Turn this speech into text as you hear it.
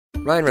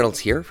Ryan Reynolds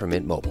here from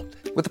Mint Mobile.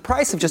 With the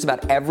price of just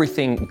about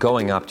everything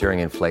going up during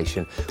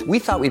inflation, we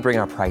thought we'd bring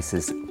our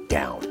prices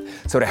down.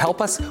 So to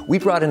help us, we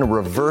brought in a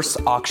reverse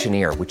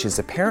auctioneer, which is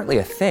apparently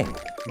a thing.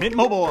 Mint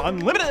Mobile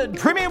Unlimited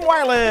Premium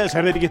Wireless.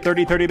 How to get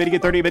 30, 30, bit to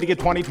get 30, bit to get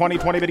 20, 20,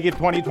 20, bit to get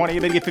 20, 20,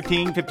 bit to get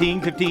 15,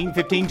 15, 15,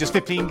 15, just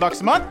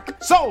 $15 a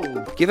month?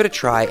 Sold! Give it a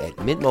try at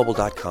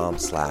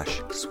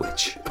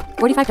mintmobile.com/switch.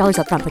 $45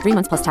 up front for 3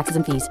 months plus taxes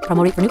and fees.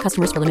 Promo rate for new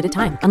customers for limited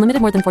time.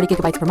 Unlimited more than 40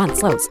 gigabytes per month.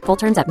 Slows full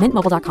terms at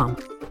mintmobile.com.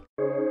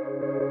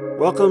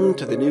 Welcome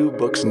to the New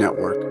Books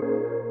Network.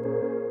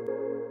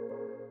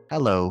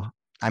 Hello,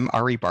 I'm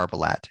Ari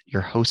Barbalat,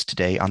 your host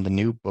today on the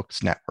New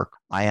Books Network.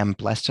 I am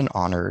blessed and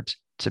honored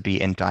to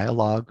be in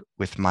dialogue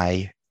with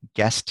my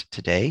guest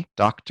today,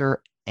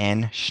 Dr.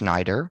 Anne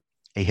Schneider,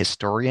 a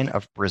historian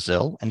of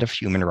Brazil and of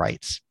human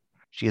rights.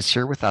 She is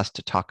here with us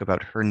to talk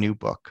about her new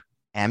book,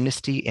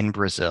 Amnesty in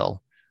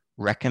Brazil,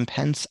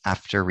 Recompense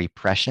After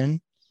Repression,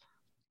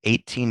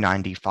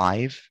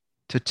 1895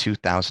 to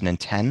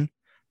 2010,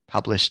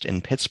 published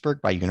in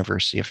Pittsburgh by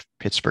University of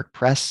Pittsburgh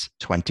Press,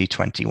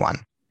 2021.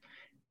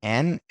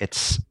 Anne,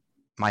 it's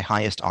my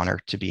highest honor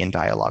to be in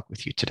dialogue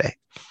with you today.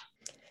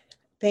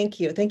 Thank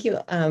you. Thank you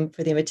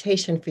for the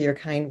invitation, for your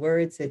kind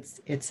words.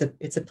 It's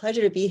a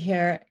pleasure to be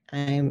here.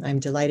 I'm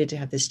delighted to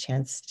have this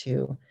chance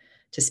to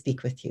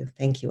speak with you.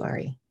 Thank you,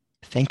 Ari.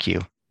 Thank you.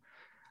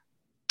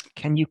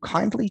 Can you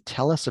kindly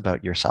tell us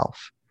about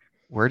yourself?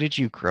 Where did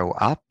you grow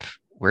up?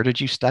 Where did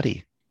you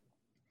study?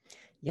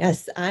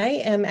 Yes,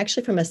 I am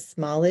actually from a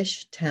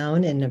smallish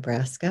town in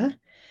Nebraska,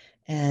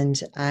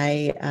 and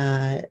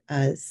I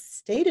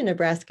stayed in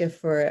Nebraska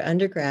for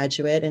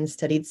undergraduate and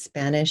studied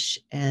Spanish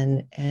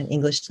and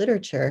English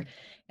literature.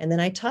 And then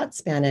I taught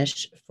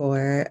Spanish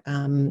for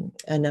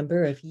a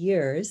number of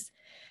years.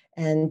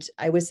 And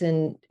I was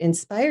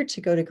inspired to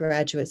go to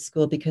graduate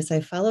school because I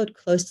followed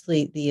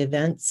closely the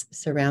events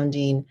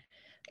surrounding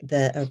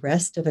the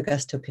arrest of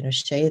Augusto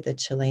Pinochet, the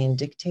Chilean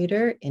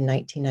dictator, in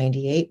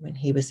 1998, when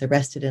he was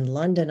arrested in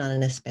London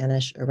on a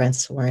Spanish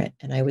arrest warrant.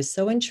 And I was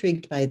so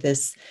intrigued by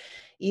this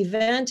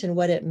event and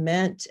what it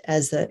meant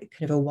as a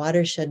kind of a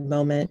watershed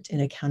moment in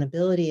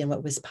accountability and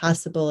what was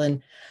possible.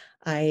 And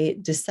I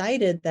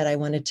decided that I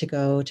wanted to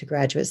go to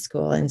graduate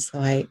school. And so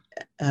I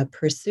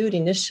pursued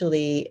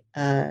initially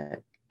a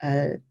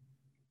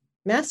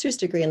master's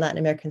degree in Latin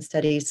American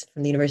studies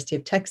from the University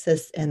of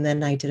Texas. And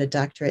then I did a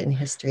doctorate in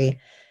history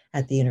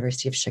at the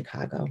University of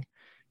Chicago.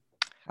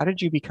 How did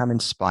you become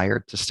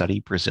inspired to study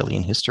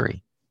Brazilian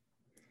history?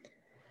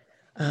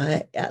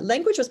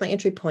 Language was my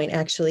entry point,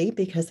 actually,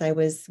 because I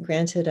was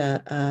granted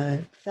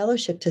a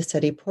fellowship to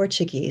study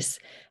Portuguese,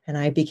 and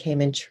I became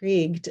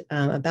intrigued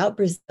about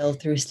Brazil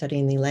through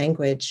studying the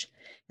language.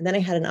 And then I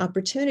had an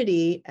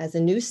opportunity as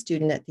a new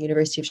student at the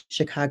University of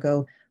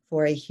Chicago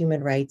for a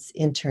human rights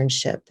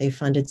internship. They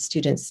funded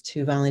students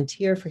to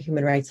volunteer for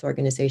human rights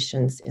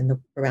organizations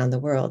around the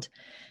world.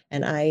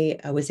 And I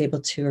was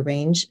able to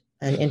arrange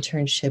an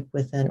internship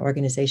with an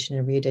organization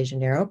in Rio de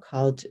Janeiro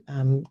called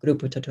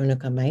Grupo Tortura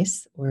Nunca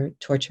Mais, or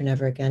Torture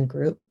Never Again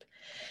Group.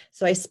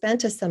 So I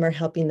spent a summer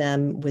helping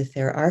them with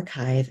their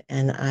archive,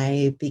 and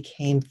I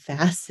became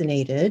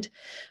fascinated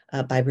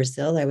by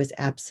Brazil. I was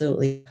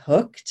absolutely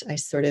hooked. I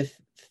sort of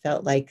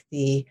felt like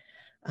the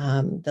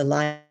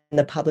line in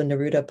the Pablo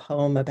Neruda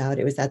poem about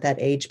it was at that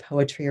age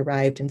poetry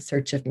arrived in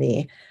search of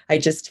me. I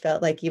just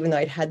felt like, even though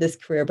I'd had this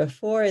career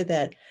before,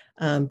 that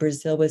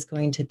Brazil was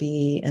going to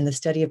be, and the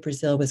study of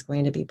Brazil was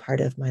going to be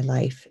part of my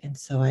life. And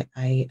so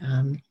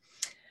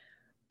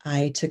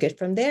I took it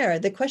from there.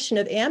 The question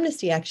of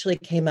amnesty actually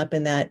came up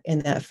in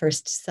that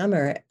first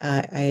summer.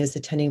 I was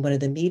attending one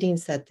of the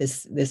meetings that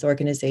this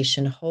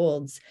organization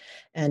holds,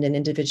 and an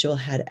individual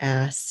had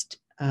asked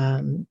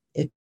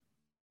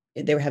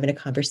if they were having a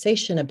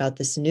conversation about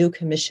this new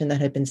commission that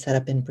had been set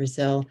up in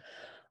Brazil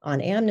on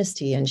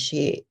amnesty, and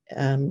she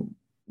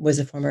was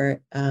a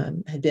former,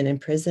 had been in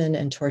prison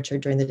and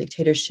tortured during the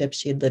dictatorship.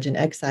 She had lived in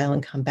exile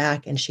and come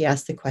back, and she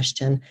asked the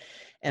question,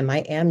 am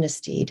I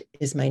amnestied?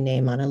 Is my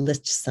name on a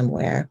list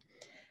somewhere?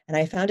 And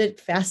I found it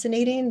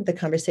fascinating, the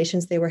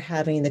conversations they were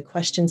having, the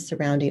questions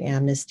surrounding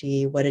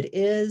amnesty, what it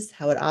is,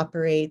 how it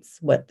operates,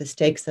 what the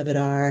stakes of it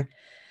are,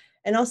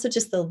 and also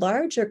just the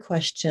larger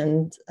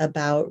questions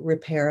about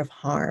repair of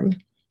harm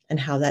and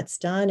how that's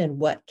done and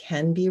what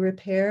can be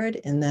repaired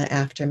in the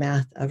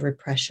aftermath of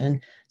repression.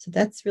 So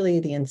that's really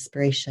the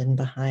inspiration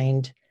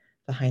behind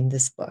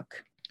this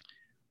book.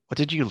 What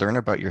did you learn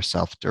about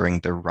yourself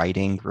during the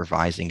writing,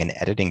 revising, and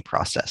editing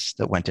process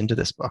that went into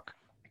this book?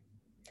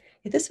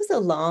 This was a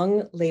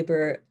long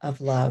labor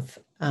of love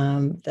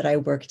that I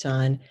worked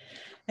on.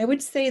 I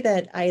would say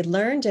that I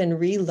learned and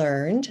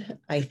relearned,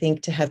 I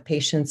think, to have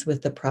patience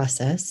with the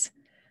process.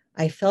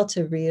 I felt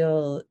a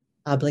real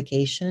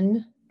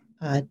obligation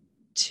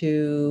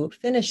to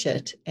finish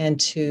it and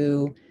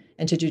to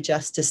do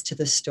justice to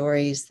the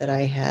stories that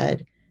I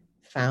had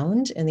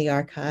found in the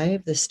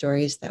archive, the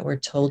stories that were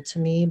told to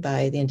me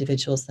by the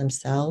individuals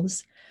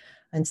themselves.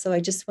 And so I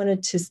just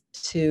wanted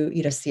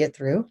to see it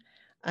through.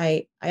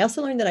 I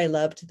also learned that I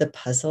loved the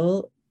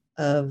puzzle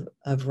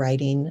of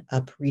writing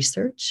up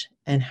research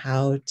and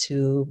how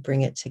to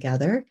bring it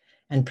together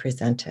and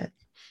present it.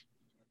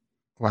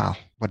 Wow,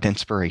 what an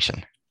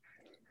inspiration.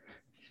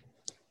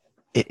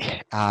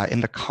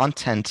 In the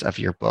content of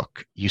your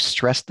book, you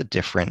stress the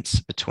difference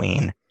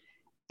between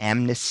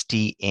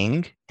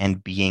amnestying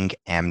and being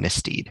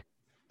amnestied.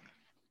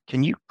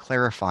 Can you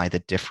clarify the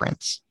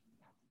difference?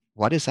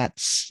 What is at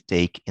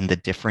stake in the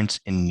difference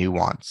in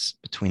nuance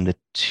between the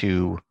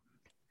two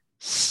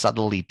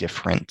subtly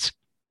different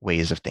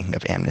ways of thinking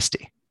of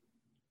amnesty?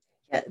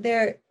 Yeah,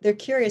 they're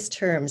curious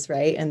terms,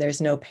 right? And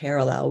there's no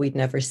parallel. We'd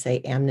never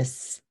say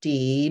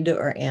amnestied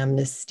or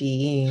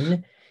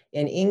amnestying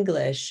in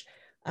English.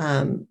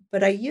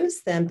 But I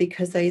use them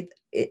because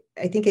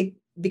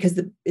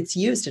it's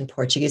used in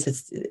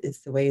Portuguese. It's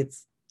the way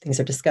things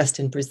are discussed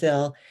in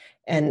Brazil,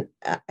 and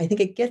I think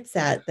it gets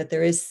at that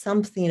there is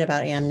something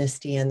about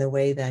amnesty and the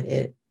way that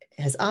it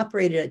has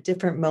operated at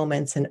different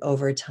moments and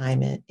over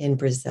time in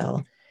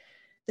Brazil.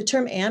 The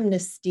term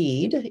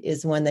amnestied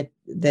is one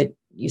that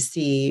you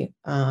see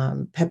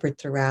peppered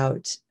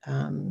throughout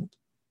the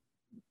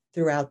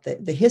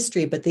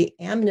history, but the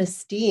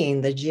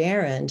amnestying, the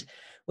gerund,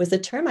 was a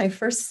term I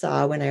first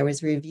saw when I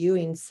was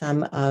reviewing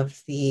some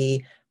of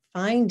the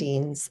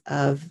findings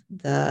of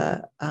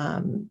the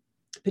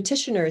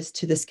petitioners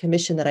to this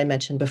commission that I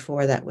mentioned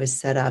before that was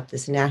set up,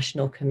 this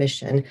national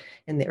commission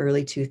in the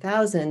early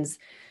 2000s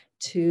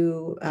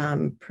to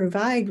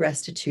provide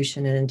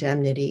restitution and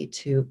indemnity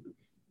to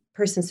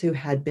persons who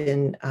had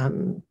been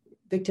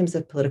victims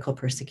of political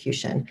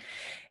persecution.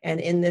 And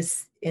in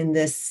this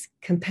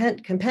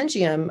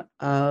compendium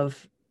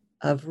of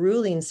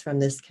rulings from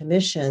this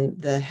commission,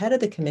 the head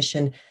of the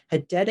commission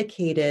had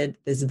dedicated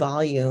this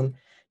volume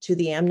to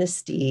the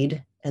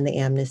amnestied and the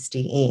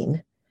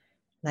amnestying.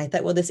 And I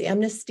thought, well, this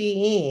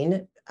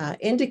amnestying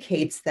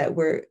indicates that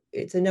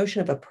it's a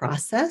notion of a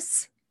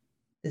process.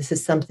 This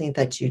is something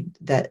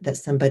that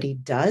somebody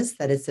does,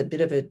 that it's a bit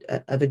of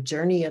a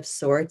journey of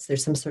sorts.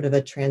 There's some sort of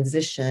a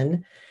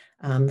transition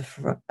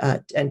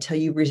until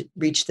you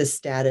reach the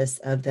status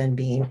of then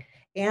being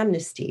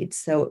amnestied.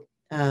 So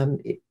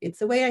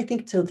it's a way, I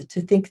think, to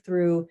think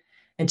through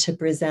and to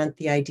present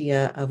the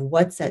idea of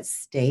what's at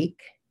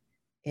stake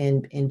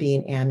in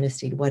being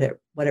amnestied, what it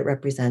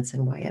represents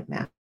and why it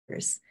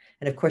matters.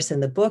 And of course, in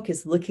the book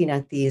is looking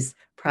at these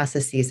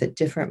processes at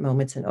different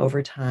moments and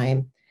over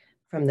time,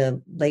 from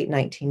the late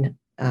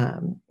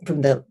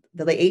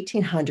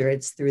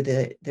 1800s through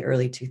the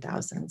early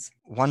 2000s.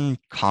 One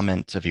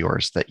comment of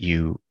yours that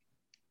you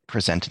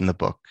present in the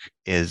book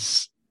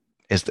is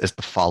the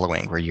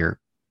following, where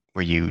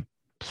you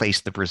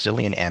place the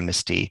Brazilian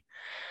amnesty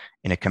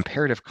in a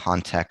comparative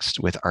context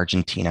with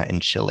Argentina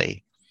and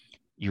Chile.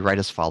 You write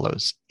as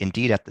follows: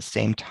 indeed, at the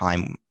same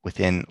time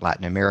within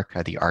Latin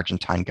America, the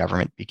Argentine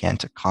government began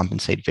to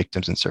compensate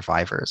victims and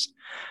survivors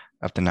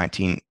of the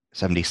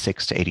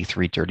 1976 to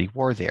 83 Dirty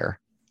War there.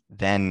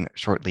 Then,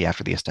 shortly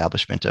after the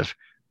establishment of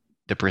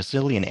the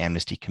Brazilian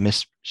Amnesty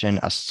Commission,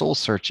 a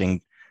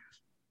soul-searching,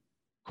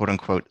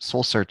 quote-unquote,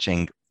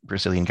 soul-searching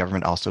Brazilian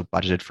government also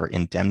budgeted for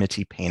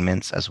indemnity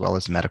payments as well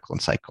as medical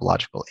and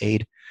psychological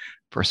aid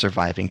for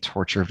surviving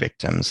torture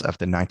victims of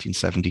the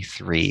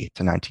 1973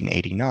 to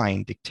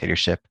 1989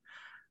 dictatorship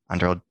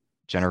under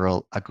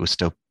General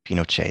Augusto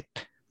Pinochet.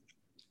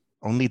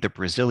 Only the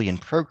Brazilian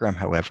program,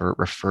 however,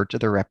 referred to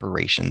the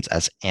reparations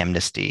as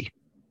amnesty.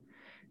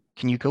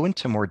 Can you go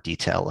into more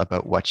detail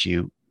about what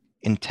you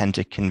intend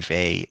to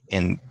convey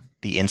in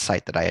the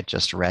insight that I had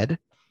just read?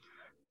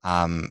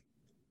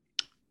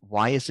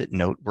 Why is it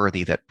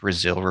noteworthy that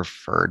Brazil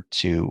referred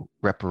to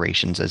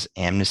reparations as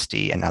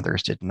amnesty and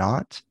others did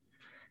not?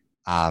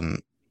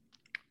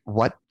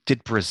 What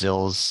did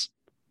Brazil's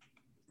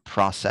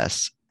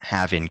process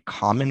have in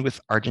common with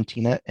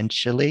Argentina and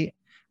Chile?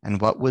 And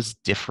what was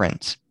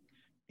different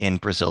in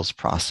Brazil's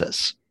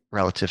process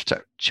relative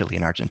to Chile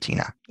and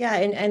Argentina? Yeah,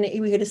 and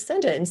we could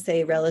extend it and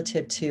say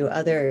relative to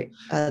other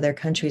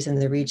countries in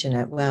the region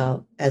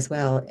as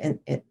well. And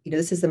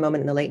this is the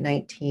moment in the late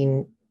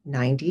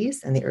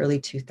 1990s and the early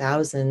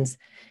 2000s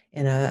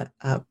in a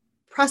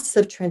process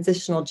of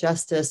transitional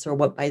justice, or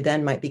what by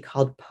then might be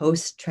called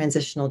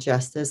post-transitional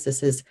justice.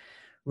 This is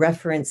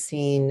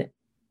referencing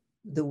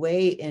the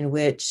way in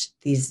which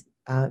these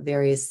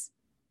various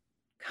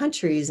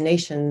countries,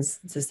 nations,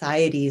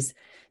 societies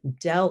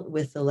dealt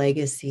with the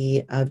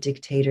legacy of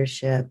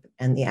dictatorship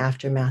and the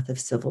aftermath of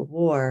civil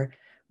war,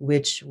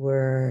 which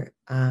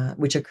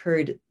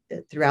occurred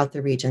throughout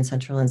the region,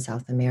 Central and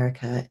South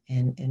America,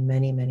 and in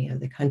many, many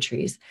other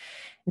countries.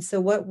 And so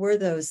what were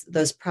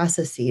those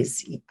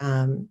processes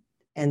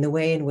and the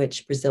way in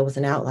which Brazil was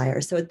an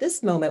outlier? So at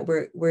this moment,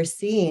 we're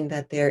seeing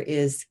that there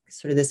is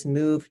sort of this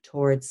move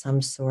towards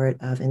some sort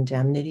of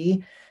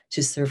indemnity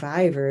to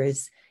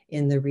survivors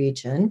in the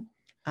region.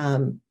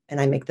 And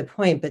I make the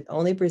point, but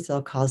only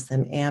Brazil calls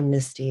them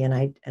amnesty. And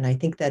I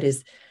think that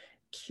is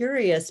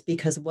curious,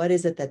 because what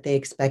is it that they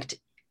expect?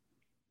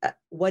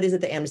 What is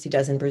it that amnesty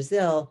does in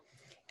Brazil,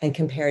 and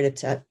comparative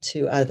to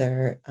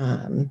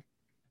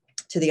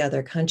to the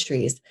other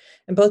countries.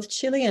 And both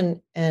Chile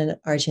and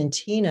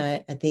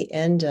Argentina, at the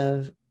end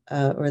of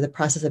or the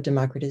process of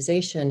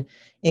democratization,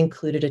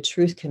 included a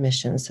truth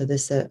commission. So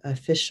this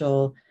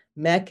official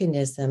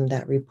mechanism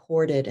that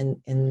reported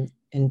in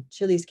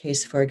Chile's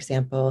case, for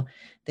example,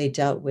 they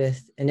dealt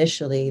with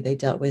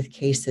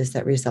cases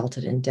that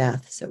resulted in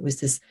death. So it was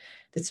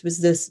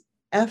this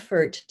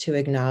effort to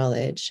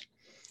acknowledge.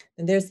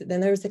 And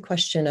then there was the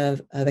question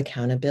of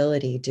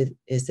accountability.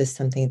 Is this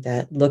something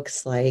that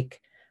looks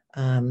like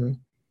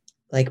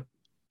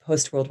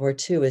post World War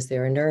II? Is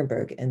there a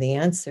Nuremberg? And the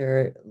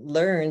answer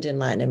learned in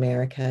Latin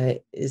America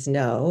is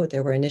no.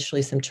 There were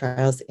initially some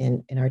trials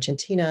in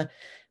Argentina,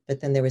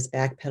 but then there was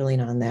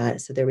backpedaling on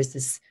that. So there was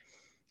this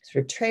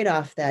sort of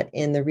trade-off that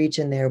in the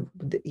region there,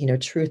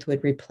 truth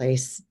would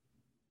replace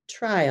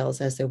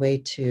trials as a way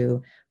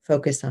to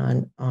focus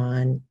on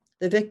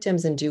the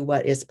victims and do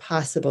what is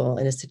possible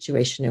in a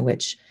situation in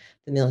which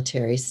the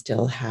military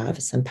still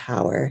have some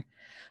power.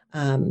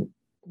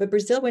 But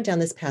Brazil went down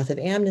this path of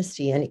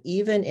amnesty, and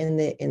even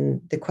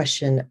in the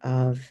question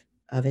of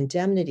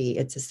indemnity,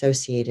 it's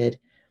associated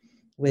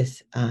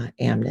with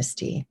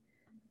amnesty.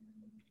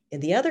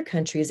 In the other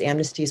countries,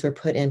 amnesties were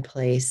put in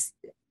place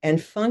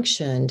and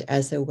functioned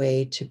as a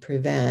way to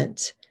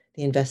prevent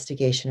the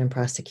investigation and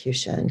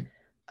prosecution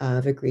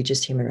of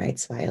egregious human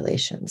rights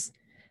violations.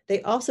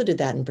 They also did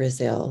that in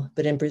Brazil,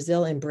 but in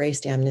Brazil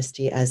embraced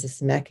amnesty as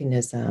this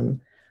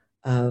mechanism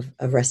of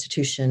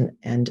restitution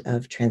and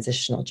of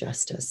transitional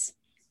justice.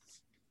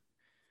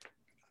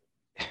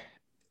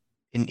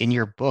 In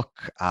your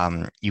book,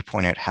 you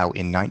point out how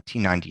in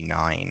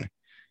 1999,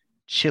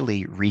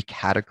 Chile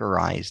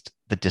recategorized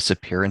the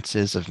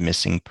disappearances of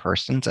missing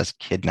persons as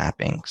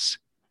kidnappings.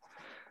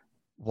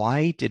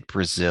 Why did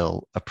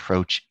Brazil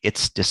approach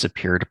its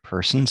disappeared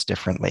persons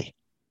differently?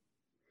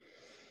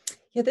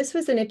 Yeah, this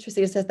was an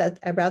interesting, it says that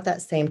about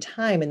that same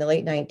time in the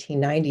late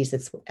 1990s,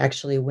 it's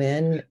actually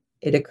when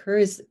it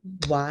occurs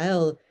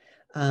while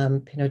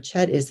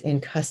Pinochet is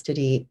in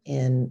custody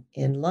in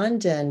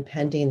London,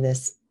 pending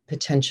this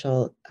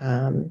potential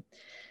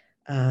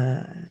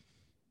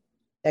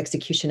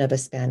execution of a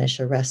Spanish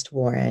arrest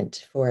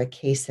warrant for a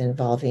case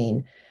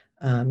involving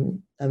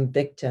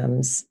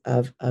victims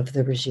of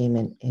the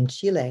regime in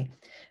Chile.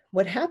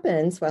 What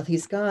happens while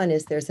he's gone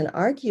is there's an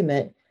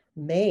argument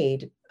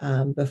made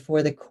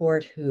before the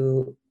court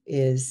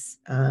who's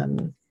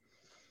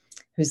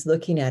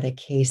looking at a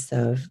case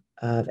of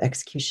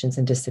executions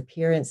and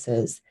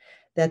disappearances,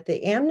 that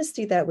the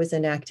amnesty that was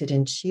enacted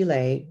in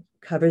Chile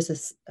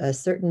covers a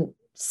certain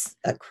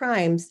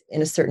crimes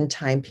in a certain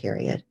time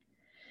period.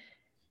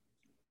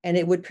 And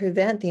it would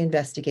prevent the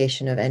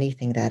investigation of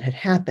anything that had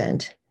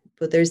happened.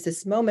 But there's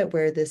this moment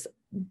where this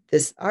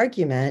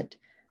argument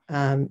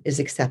is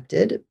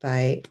accepted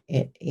by,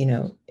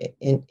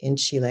 in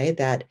Chile,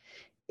 that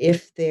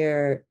if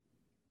there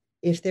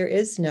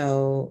is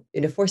no,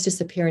 in a forced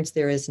disappearance,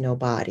 there is no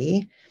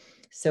body.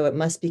 So it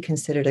must be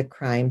considered a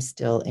crime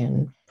still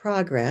in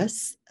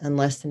progress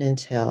unless and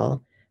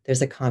until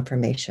there's a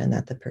confirmation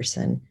that the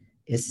person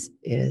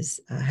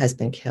has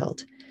been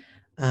killed.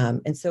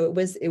 And so it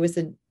was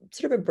a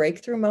sort of a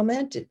breakthrough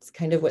moment. It's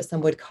kind of what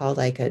some would call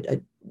like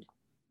a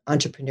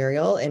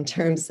entrepreneurial in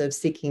terms of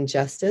seeking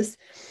justice,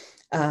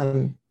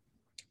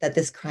 that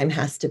this crime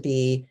has to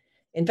be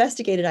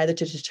investigated either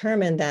to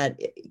determine that,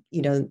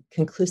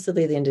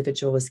 conclusively the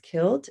individual was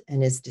killed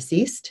and is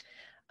deceased,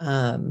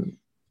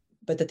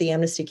 but that the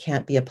amnesty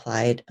can't be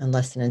applied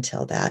unless and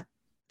until that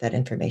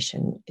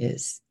information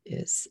is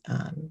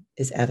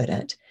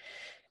evident.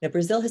 Now,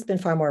 Brazil has been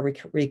far more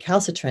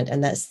recalcitrant,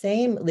 and that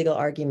same legal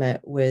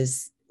argument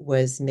was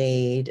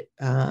made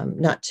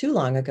not too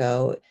long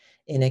ago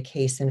in a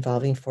case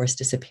involving forced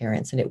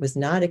disappearance, and it was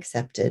not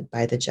accepted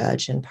by the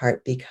judge, in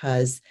part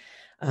because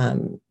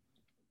of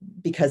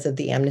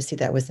the amnesty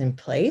that was in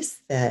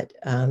place that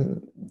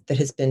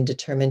has been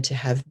determined to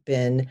have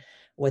been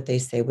what they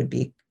say would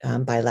be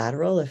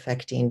bilateral,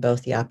 affecting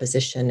both the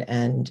opposition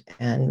and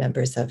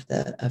members of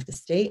the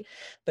state,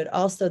 but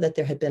also that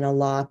there had been a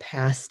law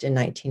passed in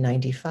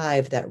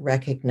 1995 that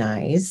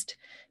recognized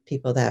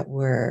people that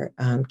were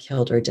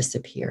killed or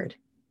disappeared.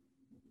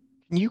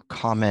 Can you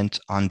comment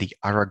on the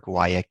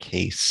Araguaia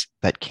case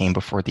that came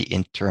before the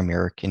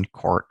Inter-American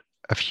Court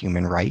of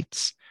Human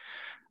Rights?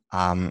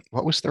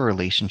 What was the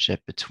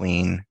relationship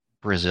between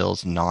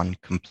Brazil's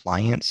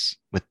non-compliance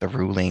with the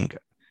ruling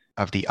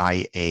of the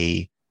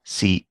IACHR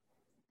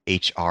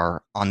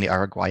on the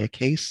Araguaia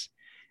case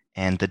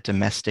and the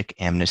domestic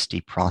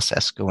amnesty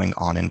process going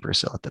on in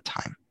Brazil at the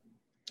time?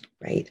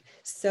 Right.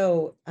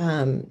 So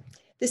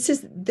this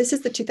is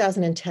the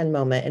 2010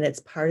 moment, and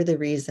it's part of the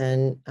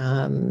reason,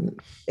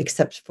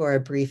 except for a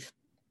brief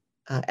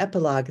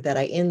epilogue, that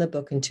I end the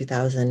book in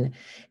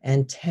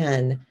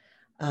 2010,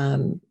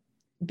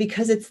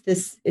 because it's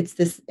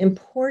this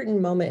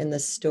important moment in the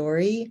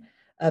story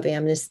of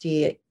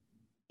amnesty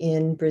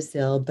in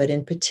Brazil, but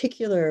in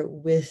particular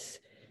with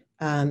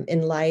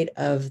in light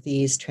of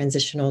these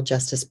transitional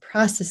justice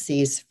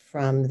processes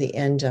from the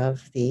end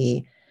of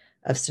the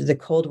sort of the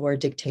Cold War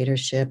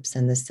dictatorships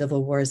and the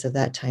civil wars of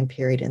that time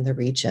period in the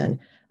region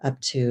up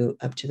to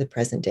the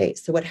present day.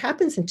 So what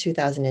happens in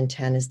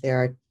 2010 is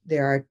there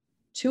are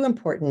two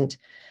important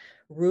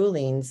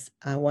rulings,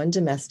 one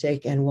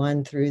domestic and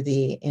one through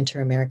the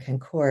Inter-American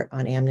Court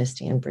on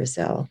amnesty in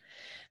Brazil.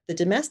 The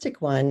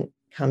domestic one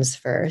comes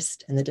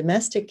first, and the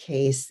domestic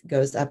case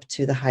goes up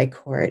to the High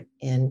Court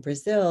in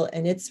Brazil,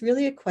 and it's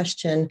really a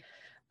question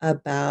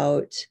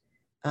about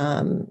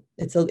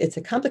it's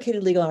a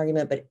complicated legal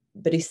argument,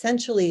 but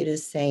essentially it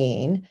is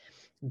saying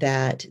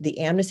that the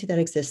amnesty that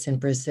exists in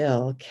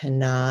Brazil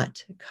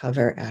cannot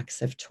cover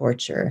acts of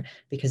torture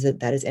because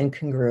that is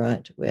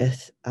incongruent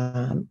with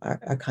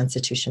our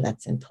constitution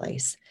that's in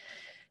place.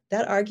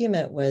 That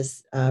argument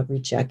was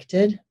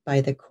rejected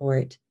by the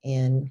court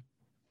in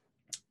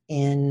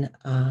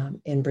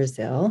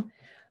Brazil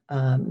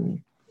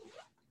on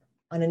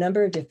a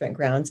number of different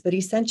grounds, but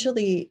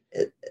essentially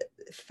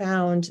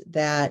found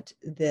that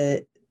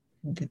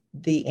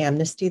the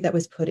amnesty that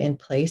was put in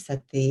place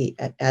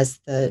as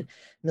the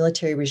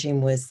military regime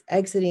was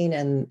exiting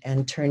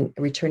and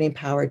returning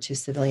power to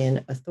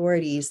civilian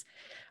authorities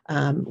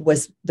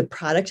was the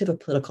product of a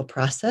political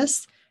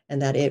process, and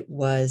that it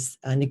was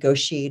a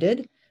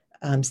negotiated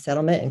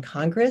settlement in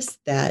Congress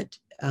that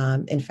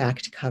in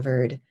fact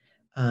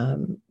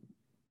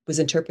was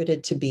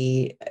interpreted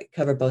to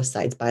cover both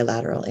sides,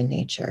 bilateral in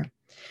nature.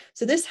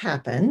 So this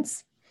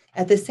happens.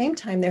 At the same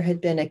time, there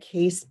had been a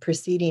case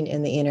proceeding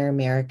in the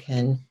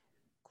Inter-American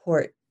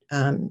Court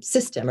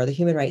system, or the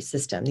human rights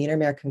system. The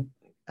Inter-American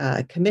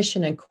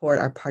Commission and Court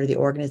are part of the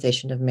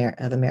Organization of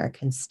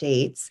American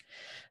States,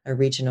 a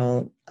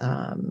regional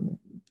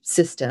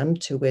system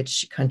to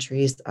which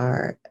countries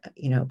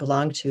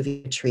belong to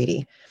via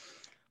treaty.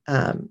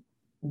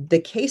 The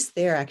case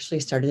there actually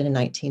started in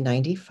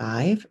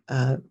 1995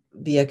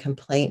 via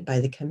complaint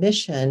by the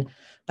Commission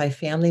by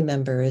family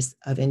members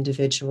of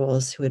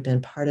individuals who had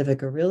been part of a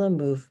guerrilla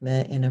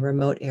movement in a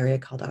remote area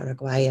called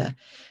Araguaia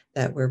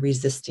that were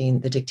resisting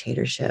the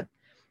dictatorship.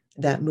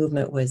 That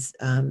movement was,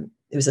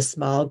 it was a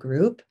small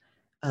group.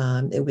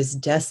 It was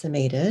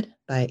decimated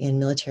in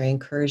military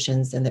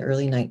incursions in the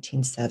early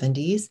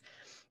 1970s,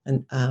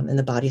 and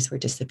the bodies were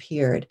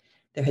disappeared.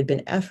 There had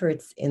been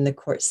efforts in the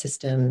court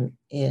system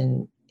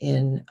in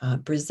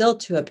Brazil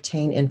to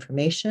obtain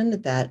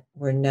information that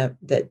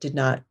did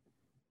not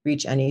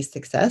reach any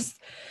success.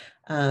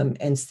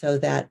 And so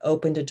that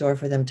opened a door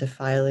for them to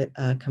file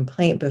a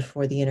complaint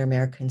before the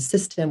Inter-American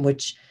system,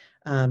 which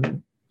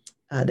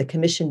the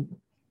Commission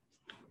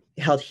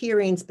held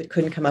hearings but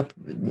couldn't come up.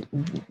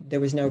 There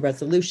was no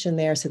resolution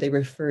there, so they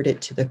referred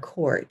it to the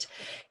court.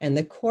 And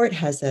the court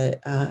has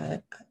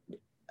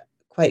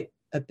quite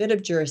a bit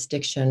of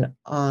jurisdiction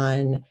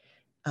on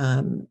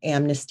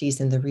amnesties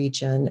in the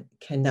region,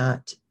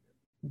 cannot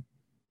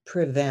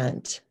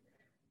prevent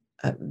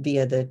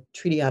via the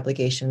treaty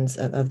obligations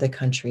of the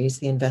countries,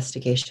 the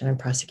investigation and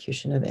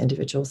prosecution of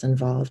individuals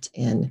involved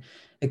in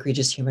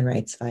egregious human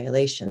rights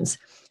violations.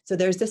 So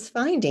there's this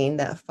finding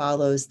that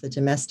follows the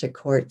domestic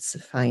court's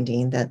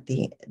finding that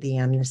the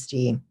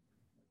amnesty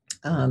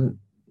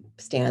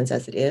stands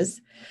as it is,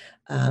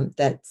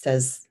 that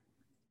says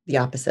the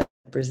opposite.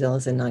 Brazil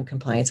is in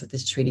noncompliance with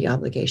its treaty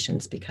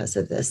obligations because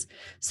of this.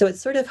 So it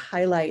sort of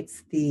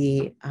highlights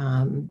the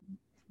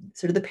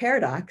sort of the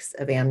paradox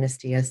of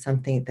amnesty as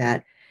something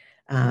that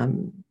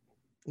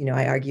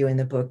I argue in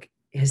the book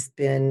has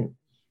been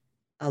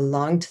a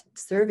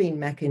long-serving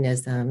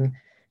mechanism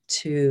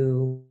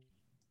to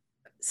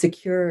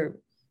secure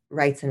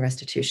rights and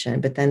restitution,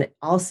 but then it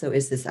also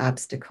is this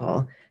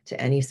obstacle to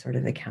any sort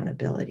of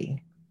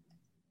accountability.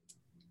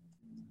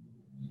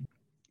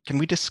 Can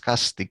we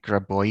discuss the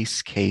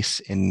Grabois case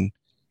in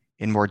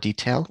more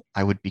detail?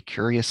 I would be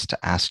curious to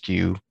ask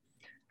you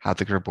how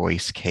the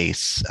Grabois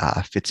case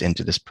fits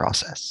into this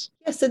process.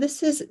 Yeah, so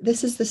this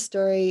is the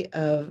story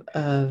of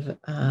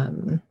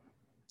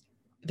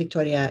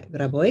Victoria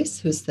Grabois,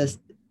 who's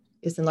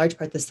is in large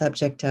part the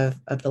subject of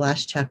the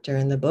last chapter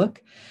in the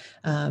book,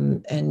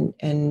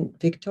 and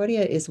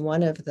Victoria is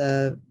one of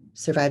the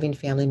surviving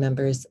family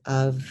members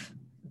of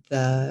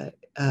the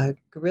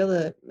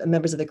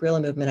members of the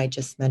guerrilla movement I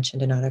just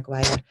mentioned in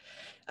Araguaia.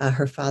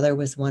 Her father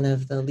was one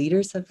of the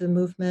leaders of the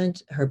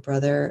movement. Her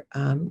brother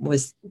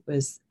was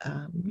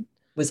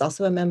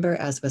also a member,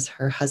 as was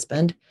her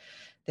husband.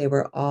 They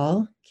were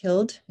all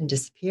killed and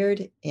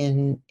disappeared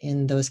in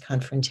those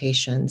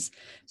confrontations.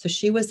 So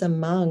she was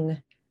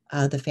among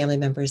the family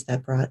members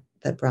that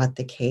brought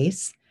the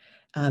case.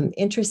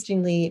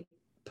 Interestingly,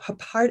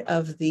 part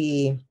of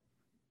the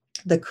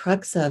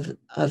crux of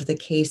the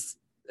case,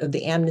 of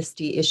the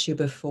amnesty issue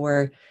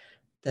before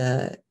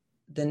the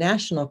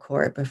national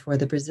court, before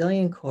the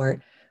Brazilian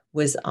court,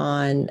 was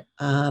on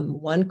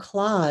one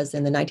clause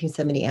in the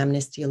 1970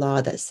 amnesty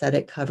law that said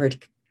it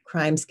covered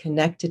crimes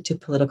connected to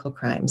political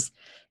crimes.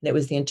 And it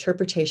was the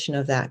interpretation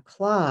of that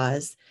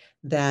clause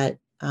that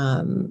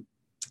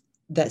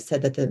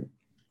said that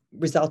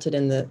resulted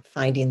in the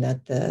finding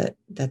that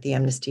the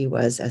amnesty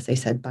was, as they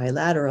said,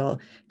 bilateral,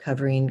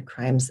 covering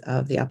crimes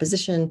of the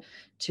opposition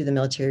to the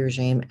military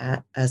regime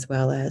as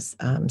well as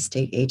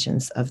state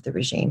agents of the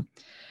regime.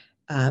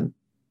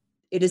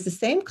 It is the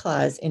same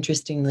clause,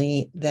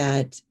 interestingly,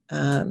 that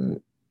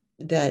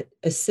that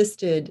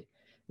assisted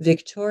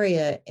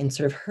Victoria in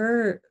sort of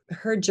her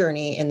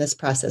journey in this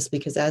process,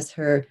 because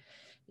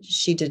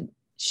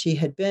she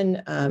had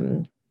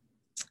been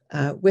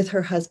with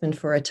her husband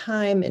for a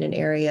time in an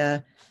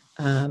area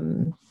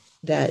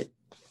that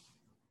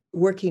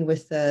working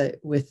with the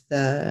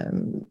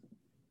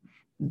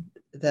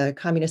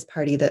Communist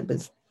Party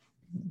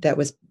that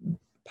was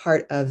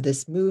part of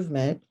this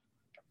movement.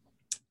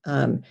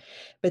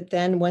 But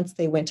then once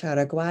they went to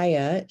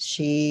Araguaia,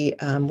 she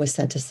was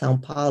sent to Sao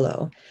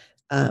Paulo.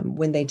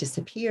 When they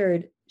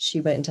disappeared,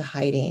 she went into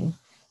hiding,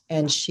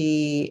 and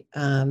she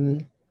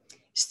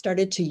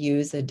started to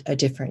use a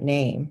different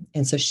name.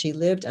 And so she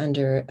lived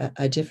under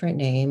a different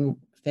name,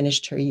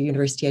 finished her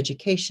university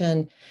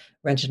education,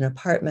 rented an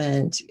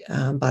apartment,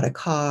 bought a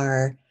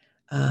car,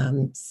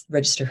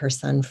 registered her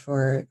son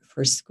for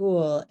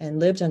school, and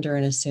lived under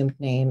an assumed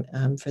name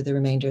for the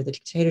remainder of the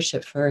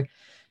dictatorship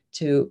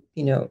to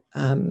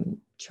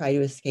try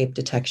to escape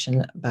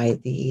detection by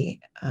the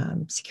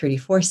security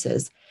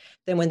forces.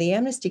 Then when the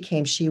amnesty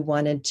came, she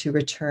wanted to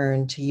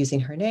return to using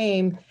her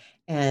name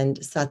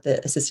and sought the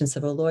assistance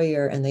of a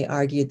lawyer, and they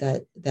argued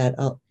that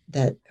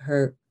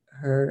her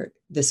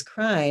this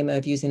crime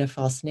of using a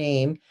false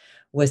name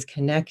was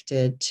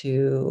connected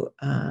to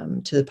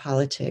the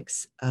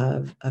politics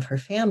of her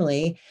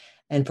family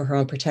and for her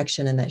own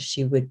protection, and that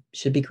she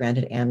should be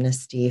granted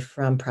amnesty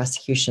from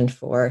prosecution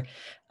for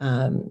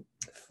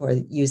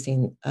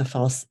using a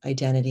false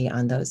identity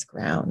on those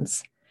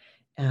grounds.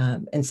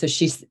 And so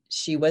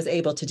she was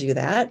able to do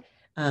that.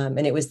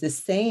 And it was the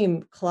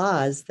same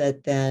clause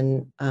that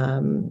then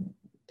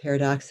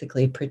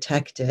paradoxically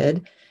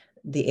protected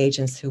the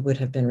agents who would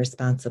have been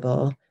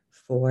responsible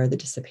for the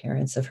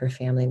disappearance of her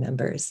family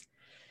members.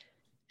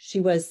 She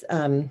was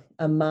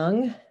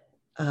among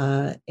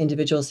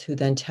individuals who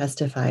then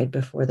testified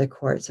before the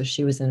court. So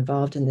she was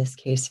involved in this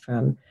case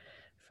from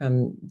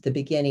the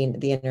beginning,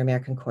 the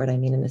Inter-American Court, I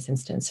mean, in this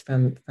instance,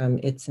 from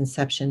its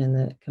inception in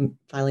the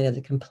filing of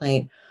the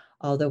complaint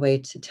all the way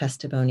to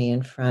testimony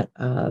in front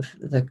of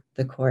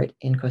the court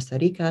in Costa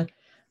Rica,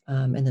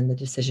 and then the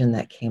decision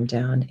that came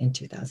down in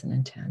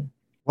 2010.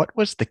 What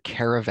was the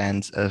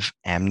Caravans of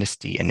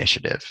Amnesty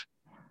initiative?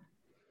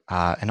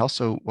 And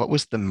also, what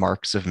was the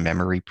Marks of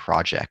Memory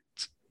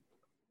project?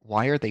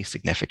 Why are they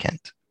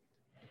significant?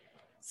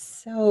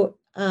 So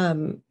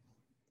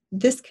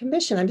this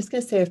commission, I'm just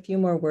going to say a few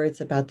more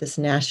words about this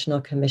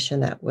national commission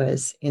that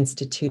was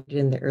instituted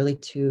in the early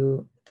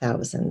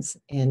 2000s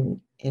in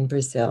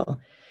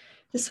Brazil.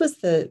 This was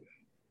the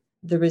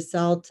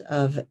result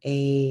of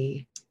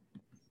a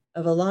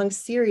long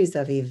series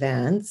of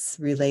events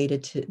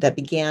related to that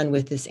began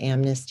with this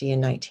amnesty in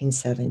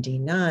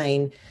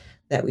 1979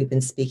 that we've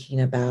been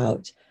speaking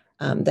about.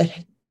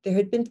 That there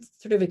had been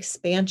sort of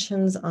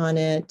expansions on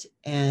it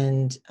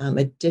and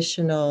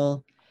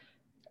additional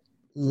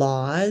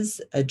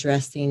laws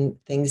addressing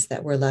things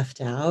that were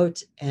left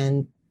out,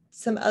 and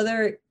some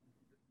other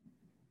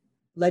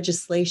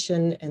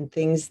legislation and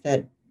things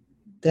that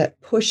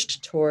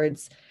pushed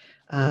towards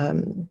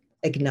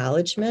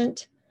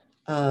acknowledgement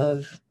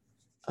of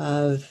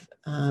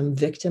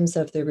victims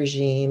of the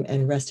regime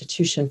and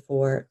restitution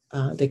for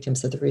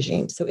victims of the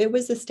regime. So it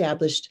was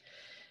established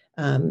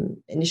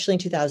initially in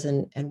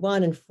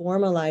 2001 and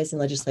formalized in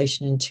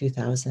legislation in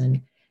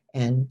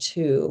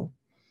 2002.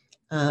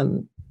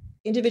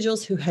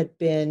 Individuals who had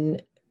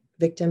been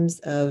victims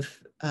of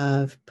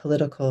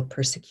political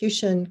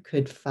persecution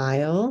could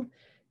file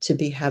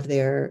to have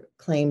their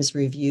claims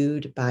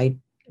reviewed by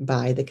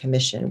the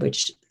commission,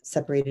 which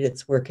separated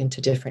its work into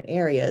different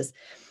areas.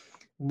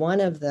 One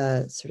of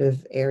the sort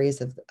of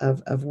areas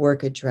of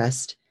work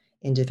addressed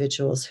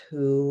individuals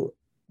who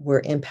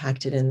were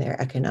impacted in their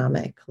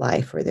economic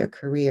life or their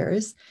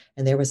careers,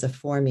 and there was a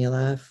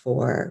formula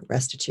for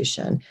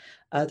restitution.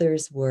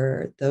 Others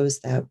were those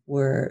that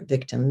were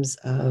victims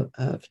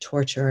of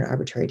torture and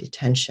arbitrary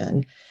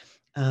detention,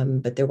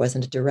 but there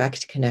wasn't a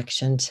direct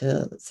connection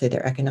to, let's say,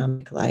 their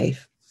economic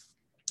life.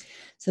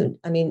 So,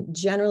 I mean,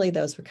 generally,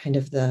 those were kind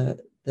of the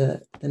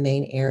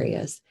main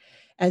areas.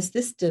 As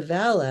this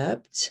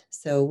developed,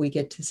 so we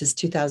get to, this is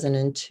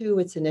 2002,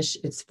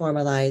 it's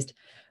formalized.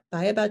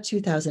 By about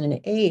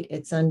 2008,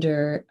 it's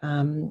under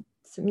some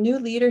new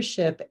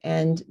leadership,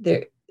 and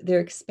they're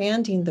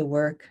expanding the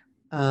work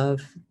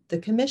of the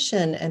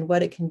commission and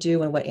what it can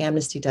do and what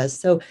Amnesty does.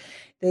 So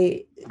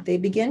they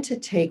begin to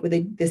take,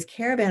 this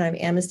caravan of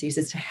amnesties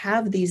is to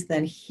have these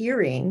then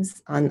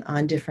hearings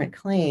on different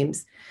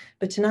claims,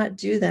 but to not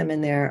do them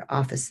in their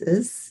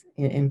offices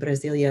in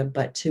Brasilia,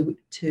 but to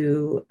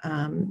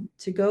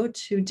go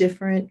to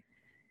different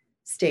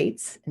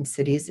states and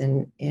cities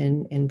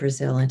in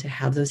Brazil and to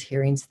have those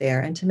hearings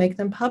there and to make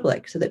them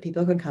public so that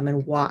people can come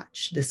and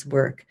watch this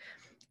work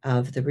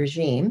of the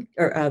regime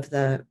or of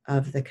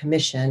the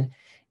commission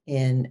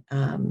in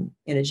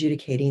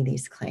adjudicating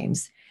these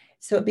claims.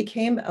 So it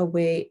became a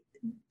way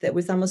that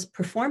was almost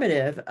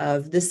performative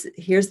of this.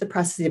 Here's the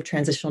process of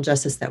transitional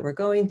justice that we're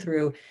going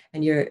through,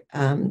 and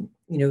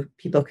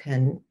people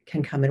can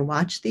come and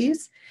watch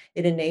these.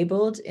 It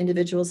enabled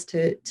individuals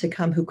to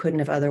come who couldn't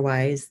have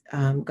otherwise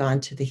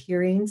gone to the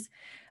hearings.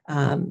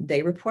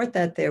 They report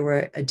that there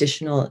were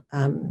additional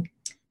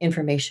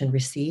information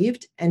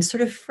received, and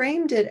sort of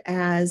framed it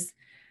as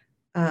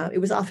it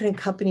was often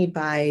accompanied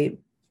by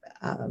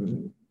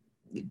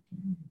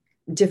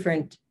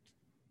different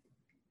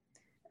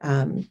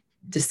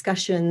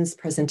discussions,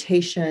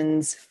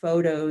 presentations,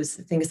 photos,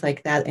 things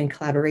like that, in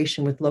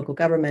collaboration with local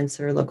governments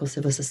or local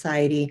civil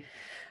society.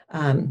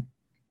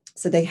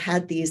 So they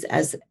had these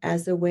as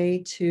a way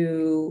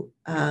to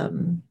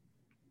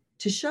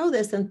show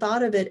this, and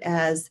thought of it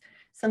as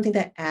something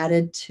that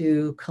added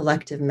to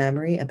collective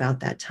memory about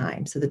that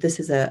time, so that this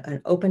is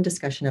an open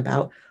discussion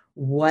about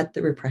what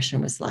the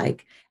repression was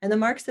like. And the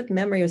Marks of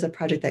Memory was a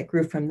project that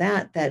grew from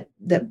that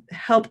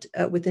helped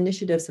with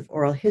initiatives of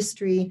oral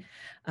history,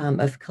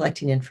 of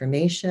collecting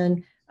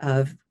information,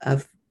 of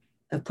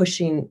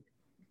pushing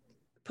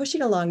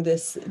along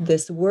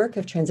this work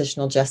of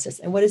transitional justice.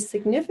 And what is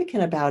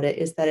significant about it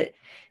is that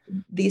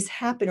these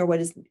happen, or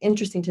what is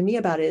interesting to me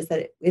about it is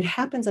that it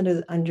happens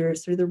under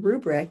sort of the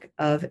rubric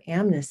of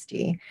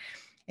amnesty.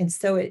 And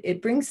so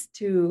it brings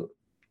to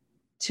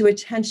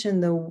attention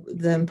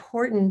the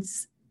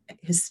importance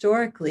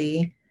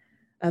historically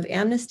of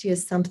amnesty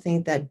as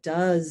something that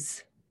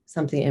does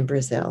something in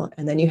Brazil.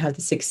 And then you have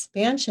this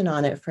expansion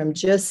on it from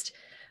just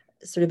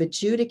sort of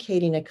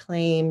adjudicating a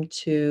claim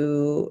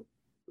to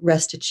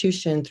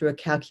restitution through a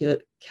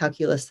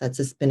calculus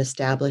that's been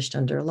established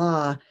under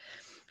law,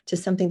 to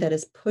something that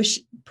is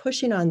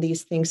pushing on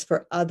these things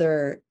for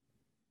other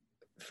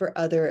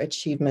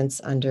achievements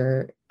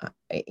under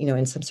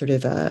in some sort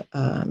of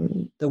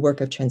the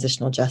work of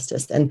transitional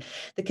justice. And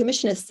the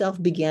commission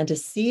itself began to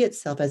see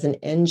itself as an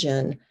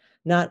engine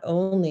not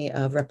only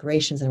of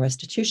reparations and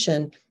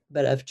restitution,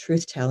 but of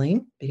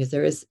truth-telling, because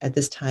there is at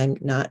this time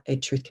not a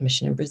truth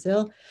commission in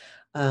Brazil.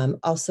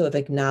 Also of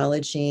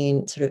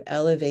acknowledging, sort of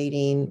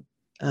elevating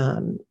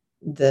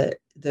the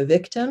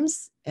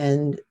victims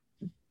and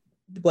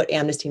what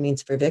amnesty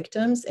means for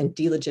victims, and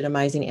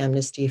delegitimizing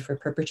amnesty for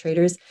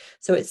perpetrators.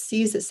 So it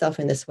sees itself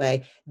in this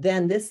way.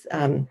 Then this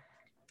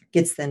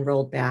gets then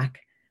rolled back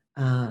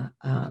under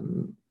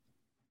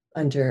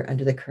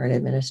the current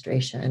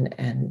administration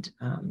and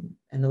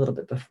a little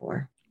bit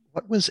before.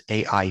 What was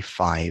AI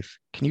 5?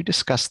 Can you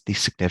discuss the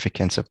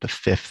significance of the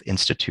Fifth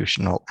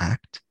Institutional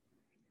Act?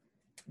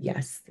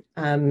 Yes.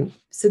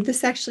 So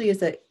this actually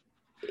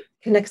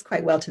connects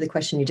quite well to the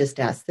question you just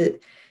asked.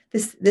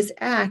 This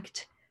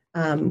act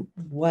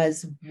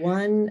was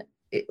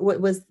what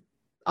was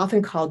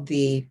often called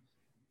the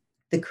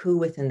coup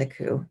within the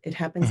coup. It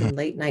happens in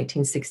late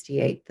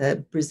 1968.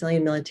 The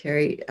Brazilian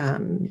military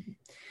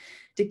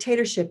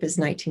dictatorship is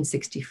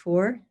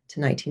 1964 to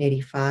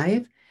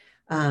 1985.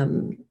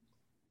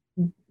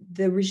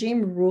 The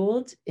regime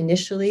ruled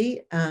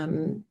initially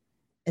and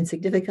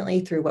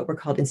significantly through what were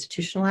called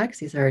institutional acts.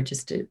 These are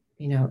just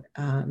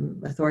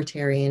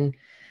authoritarian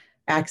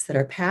acts that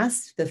are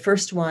passed. The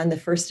first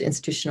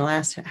institutional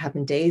act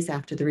happened days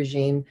after the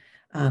regime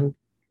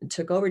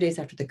took over, days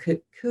after the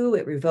coup.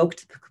 It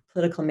revoked the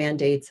political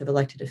mandates of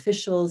elected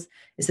officials.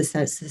 It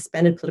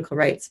suspended political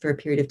rights for a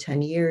period of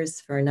 10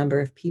 years for a number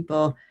of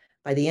people.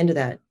 By the end of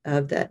that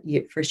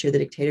first year of the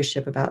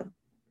dictatorship, about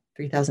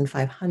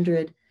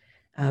 3,500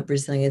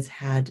 Brazilians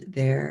had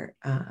their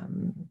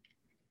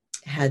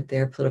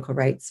political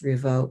rights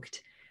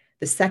revoked.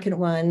 The second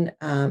one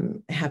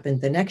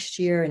happened the next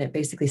year, and it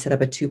basically set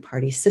up a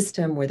two-party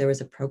system where there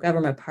was a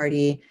pro-government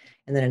party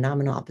and then a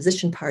nominal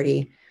opposition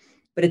party.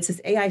 But it's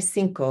this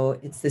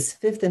AI-5, it's this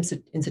Fifth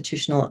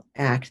Institutional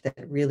Act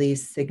that really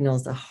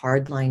signals a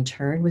hardline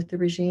turn with the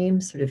regime.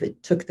 Sort of,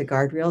 it took the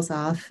guardrails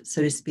off,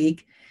 so to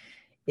speak.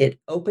 It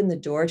opened the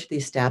door to the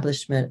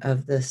establishment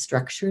of the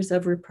structures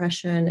of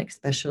repression,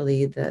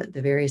 especially the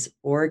various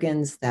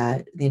organs,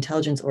 the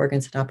intelligence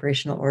organs and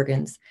operational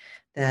organs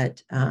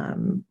that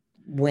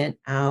went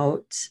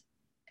out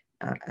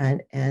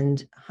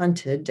and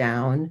hunted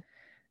down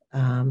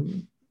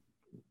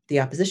the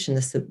opposition,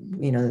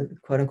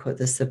 quote unquote,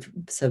 the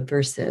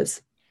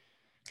subversives.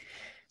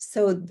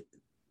 So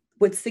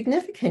what's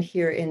significant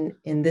here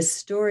in this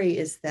story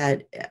is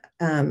that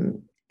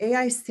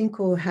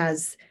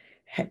AI-5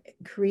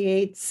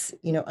 creates,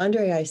 under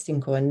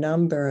AI-5, a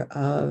number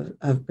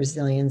of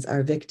Brazilians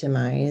are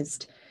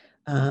victimized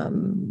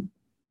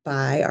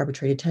by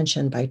arbitrary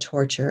detention, by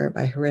torture,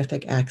 by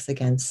horrific acts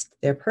against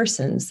their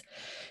persons.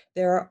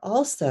 There are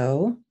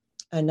also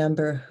a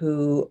number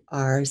who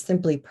are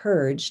simply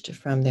purged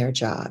from their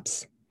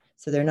jobs.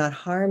 So they're not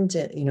harmed,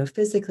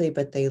 physically,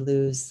 but they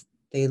lose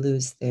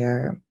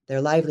their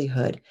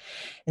livelihood.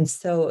 And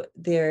so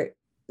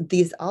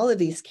all of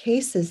these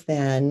cases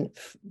then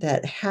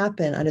that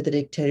happen under the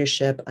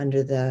dictatorship,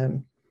 under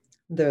the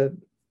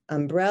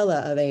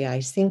umbrella of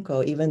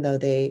AI-5, even though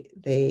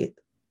they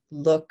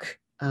look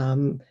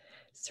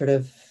sort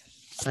of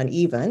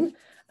uneven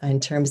in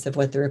terms of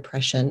what the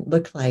repression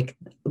looked like.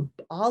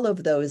 All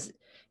of those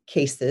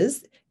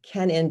cases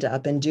can end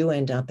up and do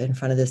end up in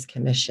front of this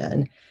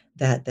commission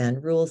that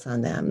then rules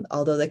on them,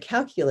 although the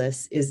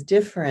calculus is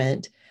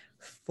different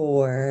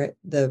for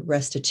the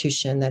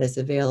restitution that is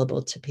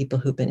available to people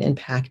who've been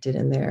impacted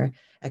in their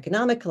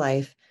economic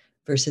life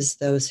versus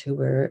those who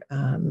were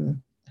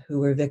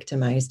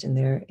victimized in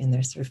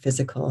their sort of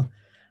physical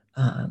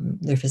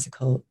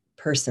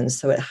persons.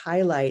 So it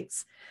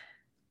highlights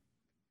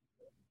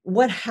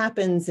what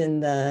happens on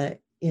the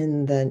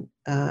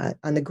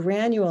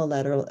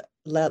granular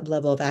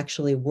level of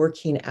actually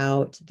working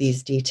out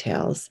these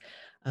details.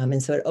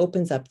 And so it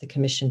opens up the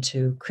commission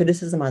to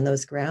criticism on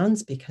those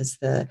grounds, because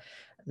the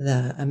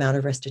amount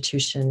of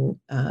restitution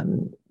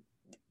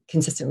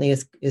consistently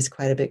is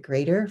quite a bit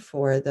greater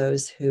for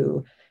those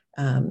who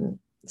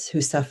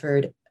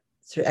suffered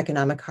sort of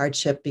economic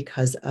hardship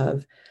because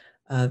of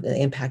the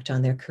impact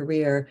on their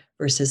career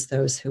versus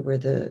those who were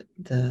the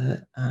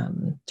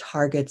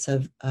targets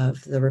of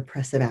the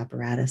repressive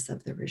apparatus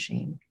of the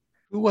regime.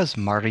 Who was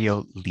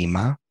Mario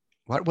Lima?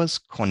 What was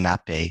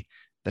CONAPE,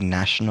 the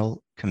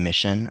National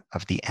Commission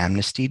of the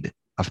Amnesty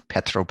of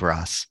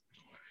Petrobras?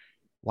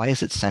 Why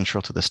is it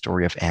central to the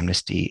story of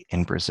amnesty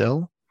in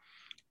Brazil?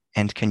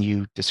 And can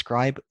you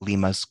describe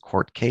Lima's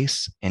court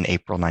case in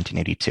April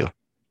 1982?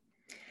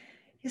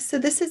 Yes, so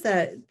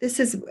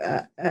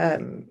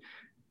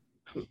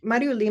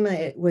Mario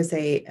Lima was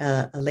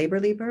a labor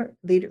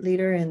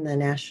leader in the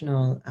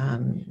national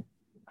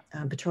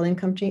petroleum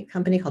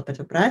company called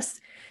Petrobras.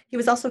 He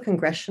was also a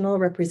congressional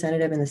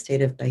representative in the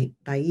state of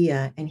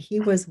Bahia, and he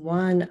was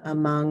one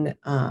among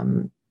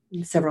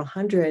several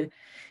hundred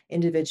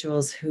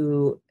individuals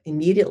who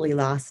immediately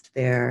lost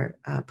their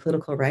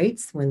political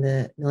rights when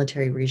the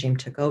military regime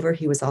took over.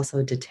 He was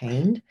also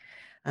detained.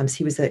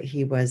 So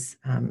he was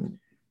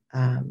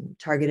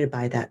targeted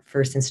by that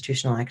first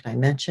institutional act I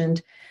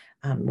mentioned,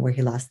 where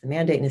he lost the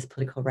mandate and his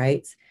political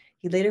rights.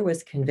 He later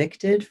was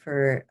convicted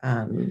for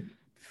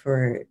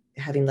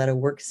having led a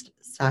work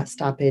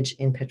stoppage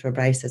in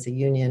Petrobras as a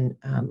union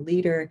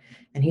leader,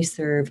 and he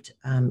served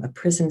a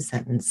prison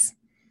sentence.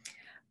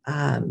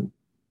 And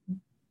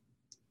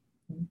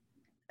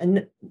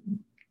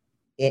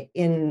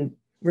in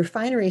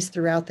refineries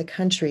throughout the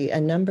country, a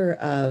number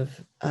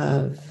of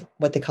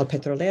what they call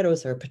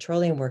petroleros, or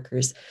petroleum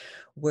workers,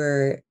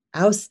 were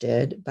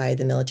ousted by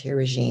the military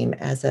regime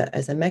as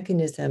a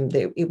mechanism.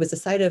 It was a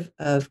site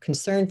of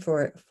concern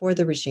for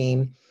the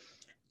regime,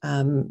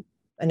 a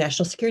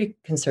national security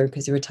concern,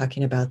 because you were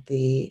talking about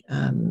the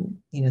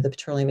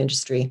petroleum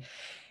industry.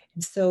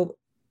 And so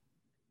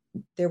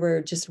there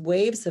were just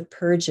waves of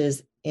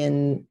purges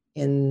in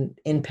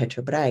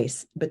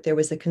Petrobras, but there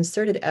was a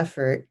concerted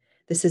effort.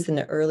 This is in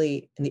the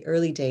early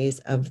days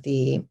of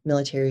the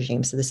military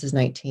regime. So this is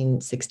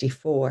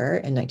 1964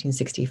 and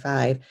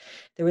 1965.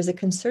 There was a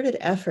concerted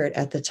effort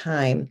at the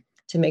time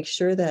to make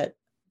sure that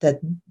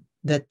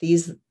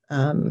these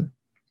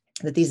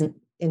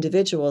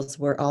individuals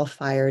were all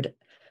fired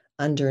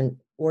under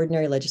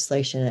ordinary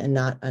legislation and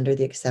not under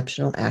the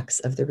exceptional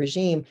acts of the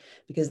regime,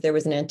 because there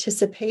was an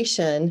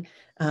anticipation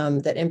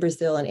that in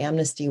Brazil an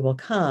amnesty will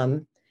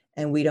come,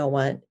 and we don't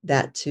want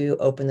that to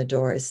open the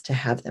doors to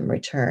have them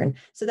return.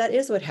 So that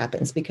is what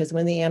happens, because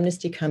when the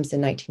amnesty comes in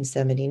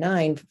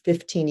 1979,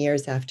 15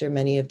 years after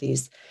many of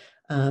these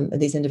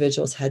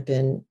individuals had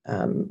been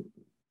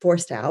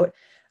forced out,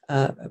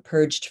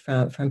 purged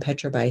from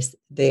Petrobras,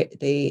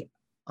 they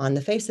on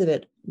the face of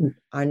it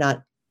are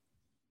not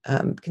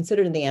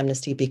considered in the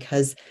amnesty,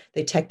 because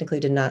they technically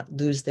did not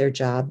lose their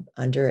job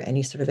under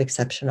any sort of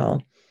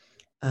exceptional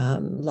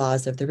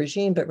laws of the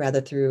regime, but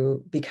rather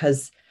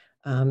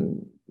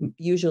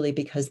usually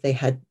because they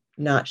had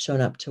not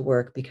shown up to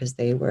work because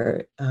they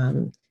were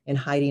in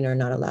hiding or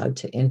not allowed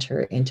to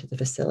enter into the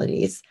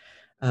facilities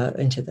of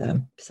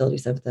the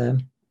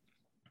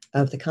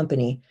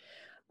company.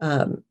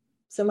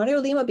 So Mario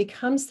Lima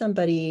becomes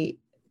somebody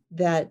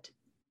that,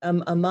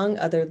 among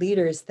other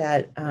leaders,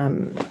 that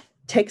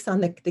takes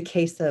on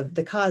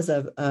the cause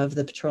of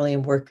the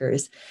petroleum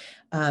workers.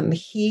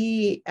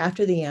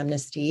 After the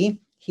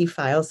amnesty, he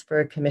files for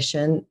a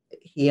commission.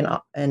 He and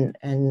all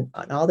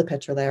the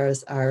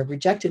petroleros are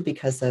rejected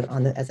because of,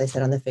 as I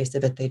said, on the face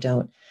of it, they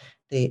don't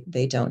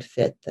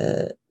fit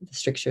the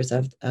strictures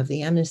of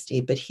the amnesty.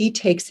 But he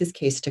takes his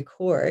case to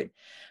court,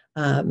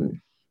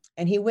 and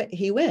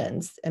he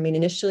wins. I mean,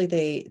 initially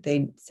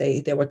they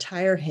say they will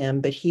tire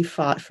him, but he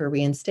fought for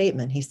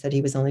reinstatement. He said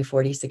he was only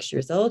 46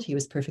 years old. He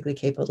was perfectly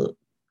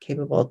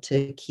capable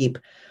to keep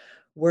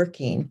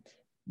working.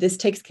 This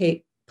takes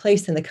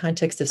place in the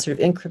context of sort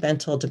of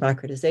incremental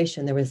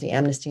democratization. There was the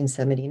amnesty in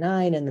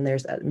 79, and then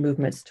there's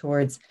movements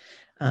towards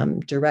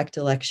direct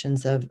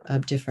elections of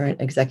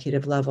different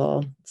executive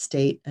level,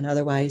 state and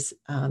otherwise,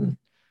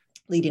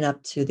 leading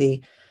up to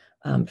the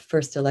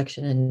first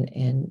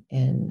election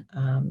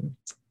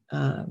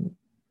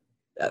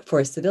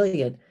for a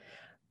civilian.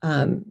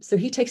 So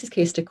he takes his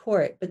case to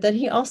court, but then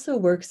he also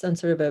works on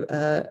sort of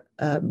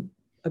a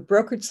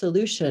brokered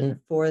solution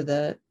for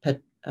the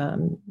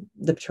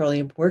the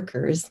petroleum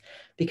workers,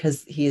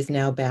 because he is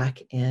now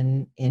back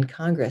in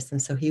Congress.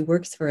 And so he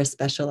works for a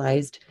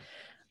specialized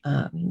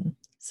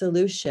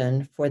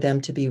solution for them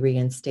to be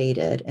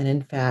reinstated. And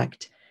in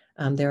fact,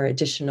 there are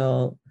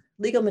additional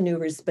legal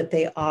maneuvers, but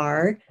there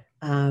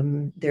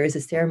is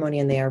a ceremony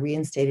and they are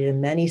reinstated,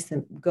 and many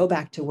go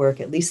back to work,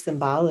 at least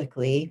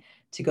symbolically,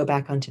 to go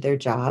back onto their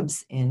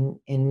jobs in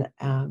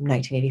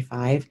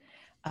 1985.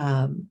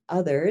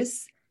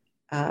 Others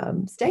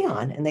stay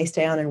on, and they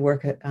stay on and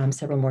work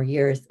several more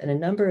years. And a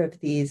number of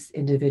these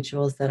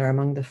individuals that are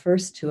among the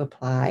first to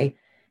apply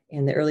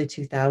in the early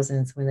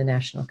 2000s when the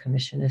National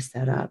Commission is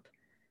set up.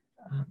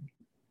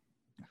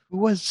 Who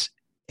was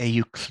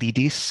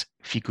Euclides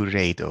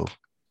Figueiredo?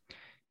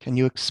 Can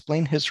you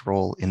explain his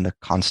role in the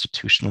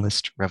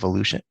Constitutionalist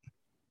Revolution?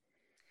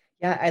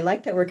 Yeah, I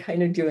like that we're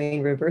kind of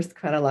doing reverse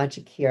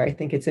chronologic here. I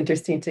think it's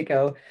interesting to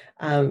go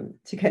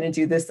to kind of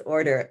do this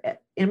order,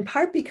 in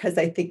part because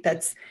I think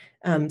that's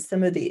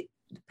some of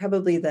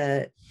probably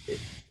the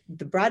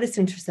broadest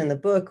interest in the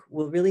book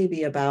will really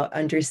be about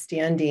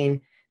understanding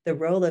the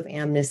role of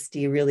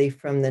amnesty really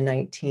from the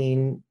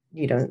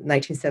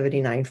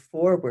 1979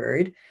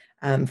 forward,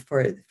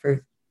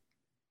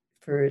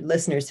 for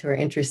listeners who are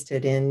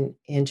interested in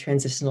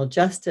transitional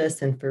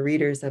justice, and for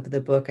readers of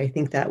the book. I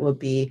think that will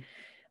be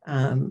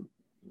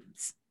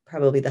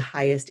probably the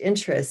highest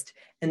interest.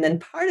 And then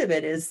part of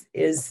it is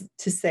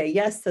to say,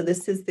 yes, so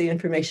this is the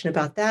information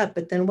about that,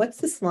 but then what's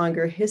this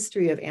longer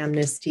history of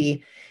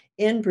amnesty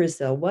in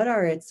Brazil? What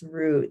are its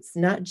roots?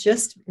 Not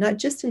just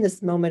in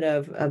this moment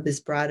of this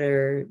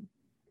broader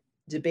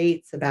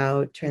debates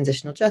about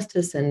transitional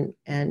justice and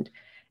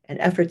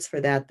efforts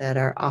for that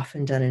are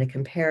often done in a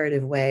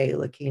comparative way,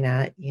 looking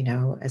at,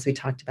 as we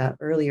talked about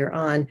earlier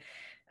on,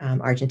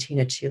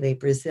 Argentina, Chile,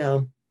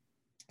 Brazil.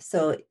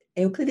 So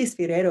Euclides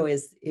Figueiredo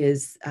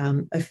is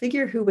a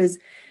figure who was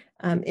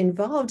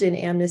involved in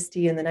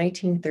amnesty in the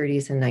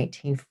 1930s and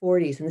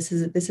 1940s, and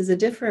this is a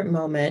different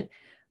moment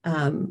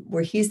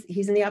where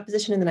he's in the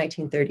opposition in the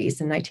 1930s.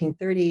 In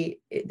 1930,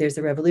 there's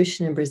a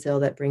revolution in Brazil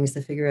that brings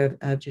the figure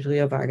of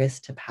Julio Vargas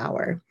to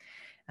power.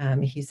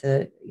 He's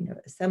a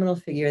seminal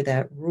figure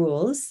that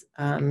rules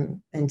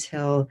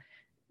until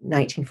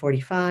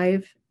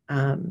 1945.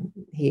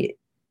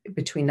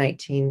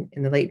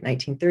 In the late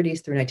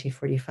 1930s through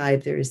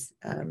 1945, there's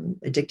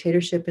a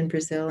dictatorship in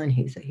Brazil, and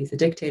he's a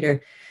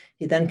dictator.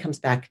 He then comes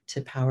back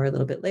to power a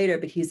little bit later,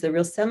 but he's a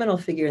real seminal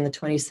figure in the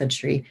 20th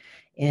century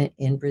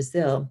in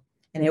Brazil.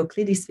 And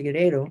Euclides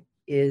Figueiredo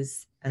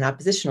is an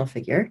oppositional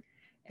figure,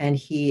 and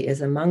he is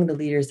among the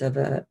leaders of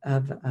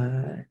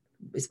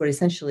is what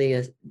essentially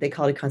is, they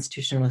call it a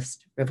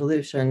constitutionalist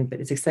revolution,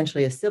 but it's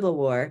essentially a civil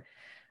war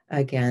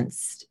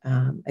against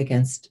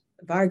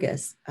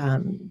Vargas.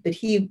 But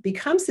he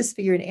becomes this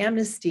figure in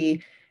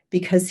amnesty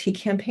because he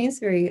campaigns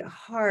very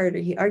hard, or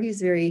he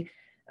argues very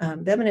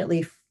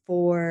vehemently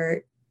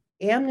for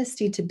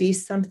amnesty to be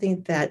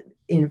something that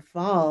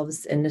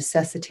involves and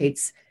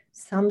necessitates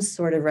some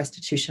sort of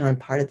restitution on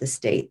part of the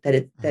state.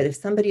 That if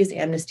somebody is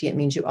amnesty, it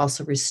means you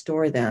also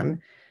restore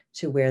them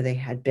to where they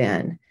had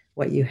been,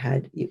 what you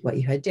had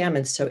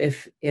damaged. So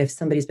if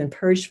somebody's been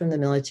purged from the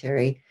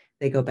military,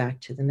 they go back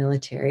to the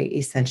military,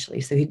 essentially.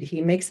 So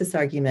he makes this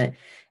argument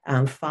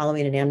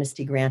following an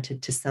amnesty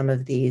granted to some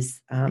of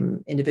these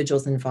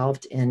individuals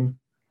involved in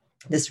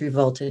this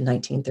revolt in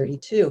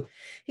 1932.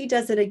 He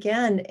does it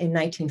again in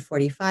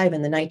 1945,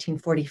 and the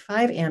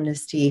 1945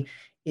 amnesty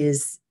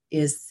is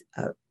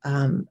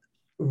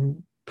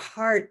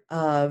part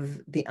of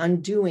the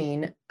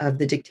undoing of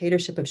the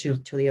dictatorship of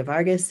Julio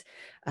Vargas.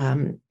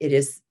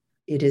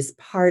 It is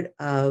part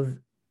of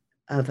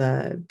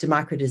a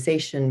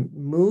democratization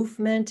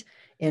movement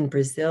in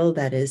Brazil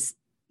that is,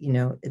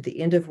 at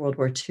the end of World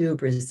War II,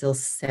 Brazil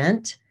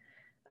sent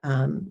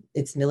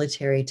its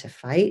military to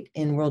fight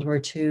in World War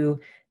II.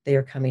 They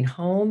are coming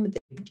home,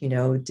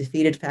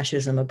 defeated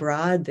fascism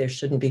abroad. There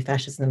shouldn't be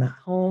fascism at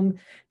home.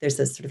 There's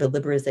a sort of a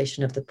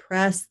liberalization of the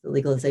press, the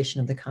legalization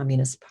of the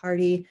Communist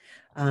Party.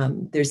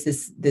 There's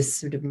this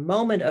sort of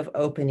moment of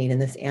opening,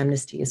 and this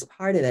amnesty is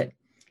part of it.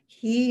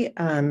 He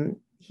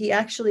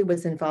actually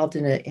was involved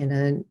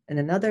in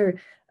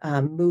another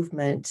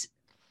movement,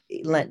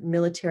 lent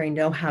military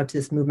know-how to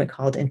this movement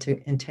called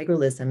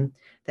integralism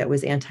that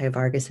was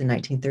anti-Vargas in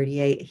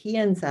 1938. He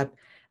ends up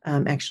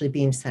actually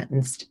being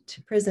sentenced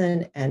to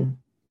prison and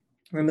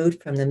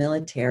removed from the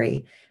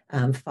military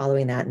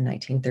following that in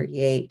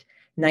 1938.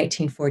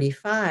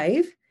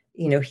 1945,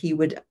 he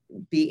would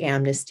be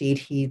amnestied.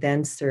 He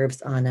then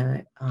serves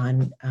on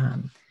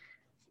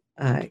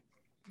a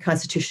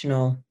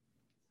constitutional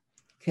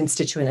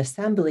constituent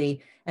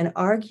assembly and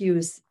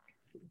argues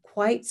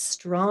quite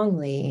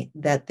strongly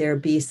that there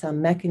be some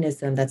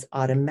mechanism that's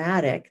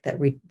automatic,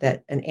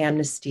 that an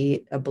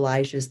amnesty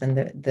obliges then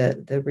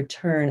the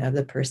return of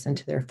the person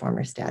to their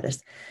former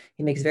status.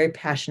 He makes very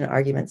passionate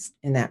arguments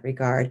in that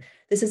regard.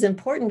 This is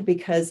important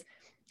because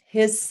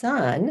his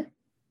son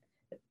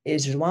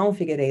is João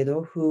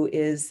Figueiredo, who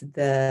is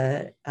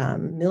the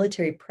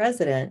military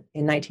president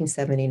in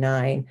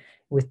 1979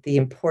 with the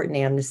important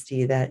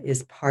amnesty that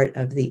is part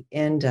of the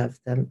end of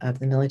the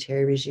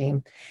military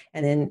regime.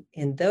 And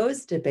in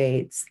those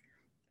debates,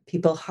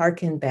 people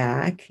hearken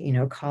back,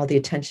 call the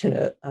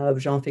attention of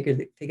Jean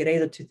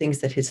Figueiredo to things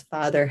that his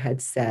father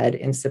had said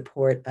in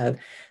support of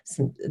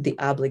the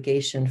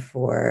obligation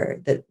for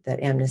that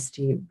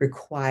amnesty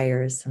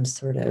requires some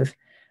sort of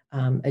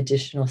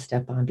additional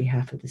step on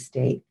behalf of the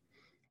state.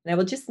 And I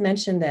will just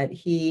mention that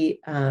he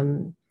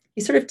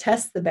sort of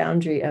tests the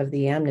boundary of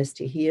the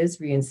amnesty. He is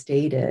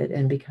reinstated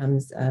and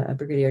becomes a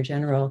brigadier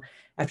general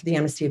after the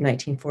amnesty of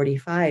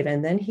 1945.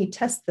 And then he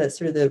tests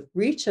the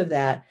reach of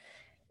that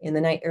in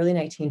the early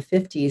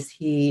 1950s.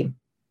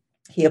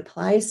 He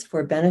applies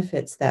for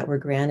benefits that were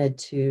granted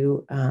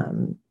to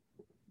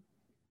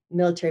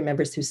military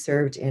members who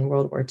served in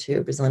World War II,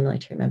 Brazilian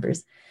military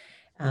members.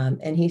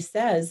 And he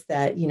says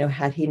that,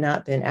 had he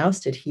not been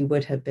ousted, he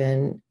would have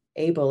been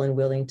able and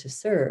willing to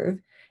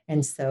serve.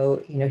 And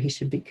so, he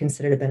should be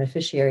considered a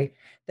beneficiary.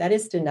 That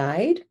is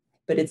denied,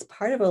 but it's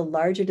part of a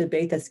larger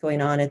debate that's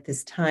going on at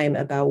this time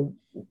about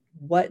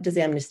what does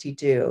amnesty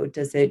do?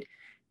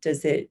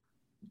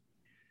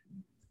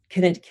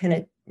 Can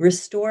it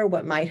restore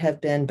what might have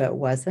been but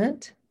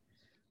wasn't?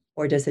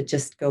 Or does it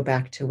just go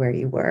back to where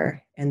you were?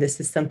 And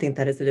this is something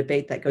that is a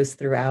debate that goes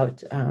throughout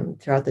the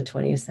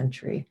 20th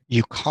century.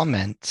 You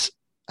comment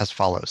as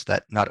follows,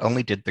 that not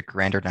only did the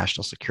grander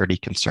national security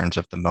concerns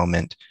of the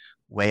moment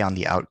weigh on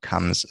the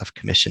outcomes of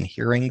commission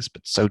hearings,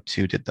 but so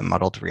too did the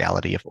muddled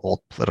reality of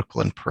old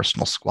political and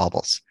personal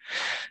squabbles.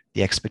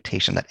 The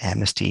expectation that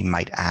amnesty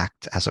might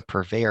act as a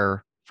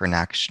purveyor for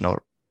national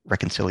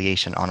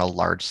reconciliation on a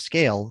large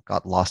scale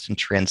got lost in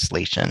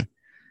translation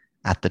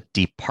at the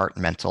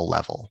departmental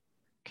level.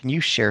 Can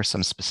you share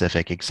some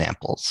specific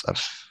examples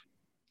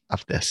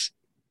of this?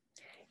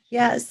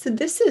 Yeah, so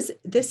this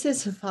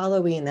is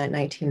following that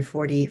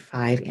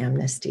 1945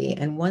 amnesty,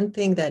 and one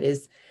thing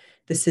this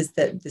is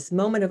this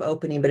moment of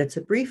opening, but it's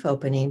a brief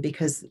opening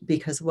because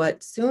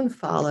what soon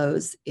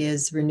follows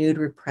is renewed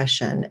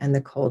repression and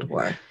the Cold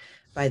War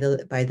by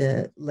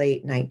the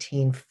late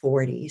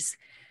 1940s.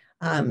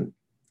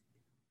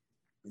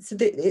 So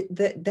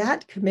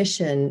that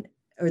commission,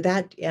 or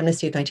that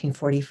amnesty of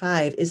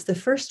 1945, is the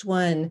first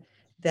one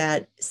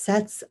that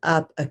sets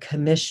up a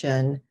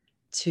commission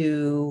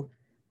to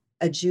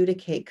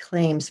adjudicate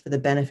claims for the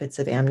benefits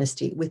of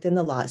amnesty within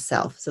the law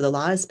itself. So the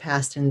law is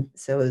passed, and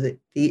so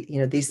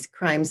these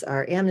crimes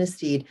are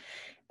amnestied,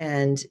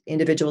 and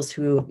individuals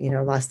who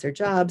lost their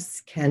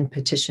jobs can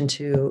petition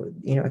to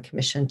a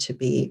commission to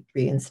be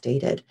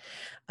reinstated.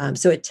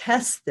 So it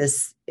tests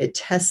this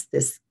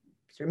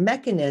sort of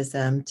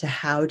mechanism to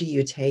how do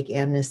you take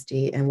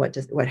amnesty and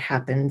what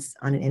happens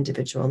on an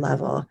individual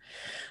level.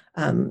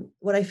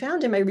 What I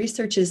found in my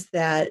research is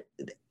that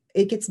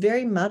it gets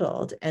very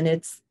muddled, and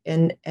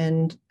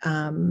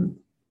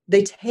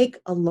they take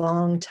a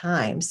long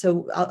time.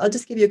 So I'll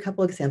just give you a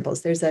couple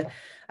examples. There's a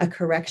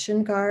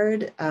correction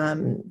guard.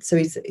 So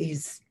he's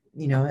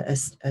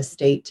a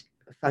state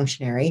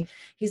functionary.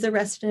 He's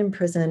arrested in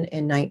prison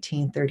in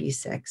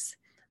 1936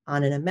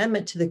 on an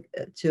amendment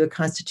to a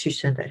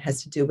constitution that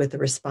has to do with the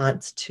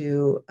response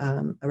to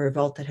a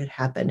revolt that had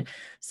happened.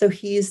 So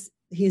he's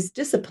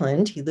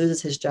disciplined. He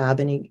loses his job,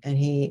 and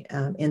he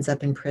ends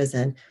up in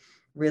prison,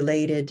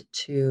 related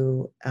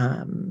to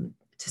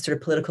sort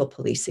of political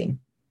policing.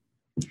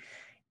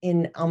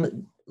 In a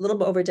little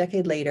bit over a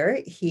decade later,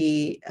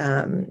 he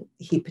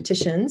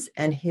petitions,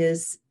 and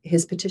his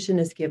petition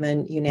is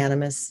given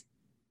unanimous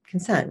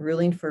consent,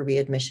 ruling for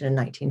readmission in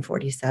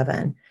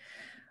 1947.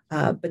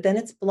 But then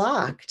it's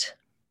blocked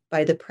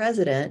by the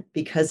president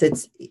because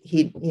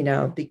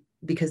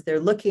because they're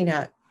looking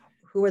at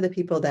who are the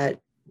people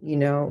that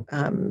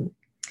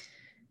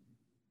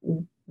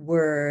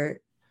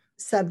were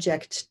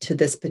subject to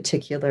this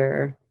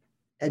particular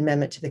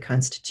amendment to the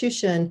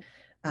Constitution,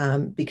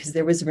 because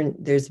there's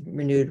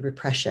renewed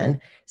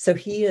repression. So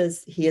he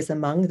is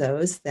among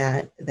those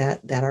that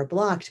are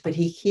blocked, but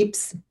he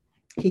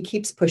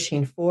keeps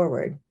pushing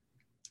forward.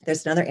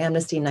 There's another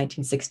amnesty in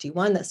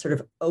 1961 that sort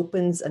of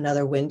opens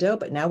another window,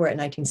 but now we're at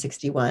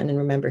 1961, and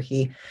remember,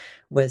 he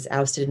was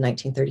ousted in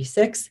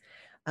 1936.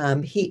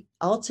 He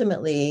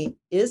ultimately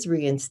is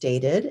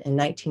reinstated in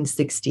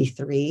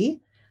 1963.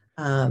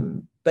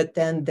 But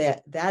then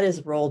that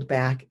is rolled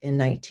back in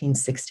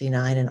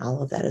 1969, and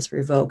all of that is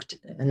revoked.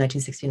 In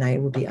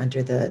 1969 would be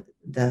under the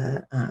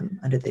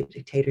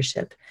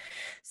dictatorship.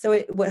 So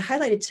what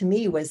highlighted to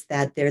me was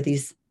that there are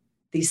these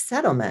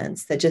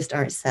settlements that just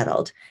aren't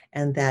settled,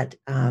 and that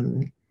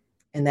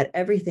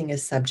everything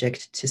is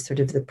subject to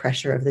sort of the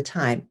pressure of the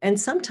time. And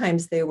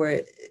sometimes there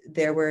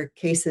were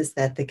cases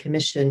that the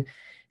commission.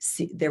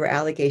 There were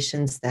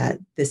allegations that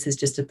this is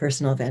just a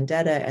personal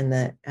vendetta, and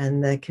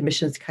the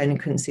commissions kind of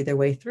couldn't see their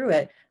way through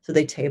it, so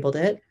they tabled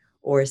it,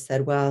 or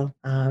said, well,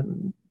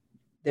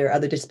 there are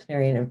other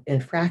disciplinary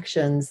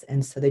infractions,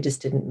 and so they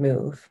just didn't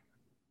move.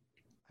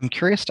 I'm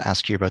curious to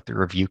ask you about the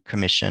Review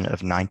Commission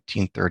of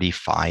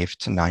 1935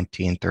 to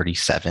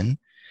 1937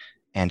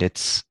 and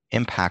its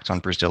impact on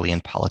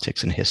Brazilian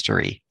politics and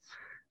history.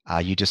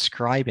 You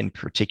describe in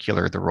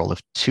particular the role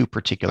of two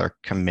particular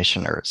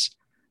commissioners,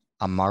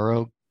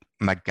 Amaro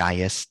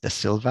Magalhães da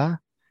Silva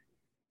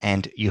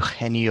and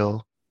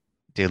Eugenio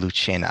de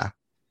Lucena.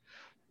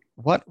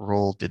 What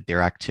role did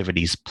their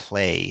activities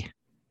play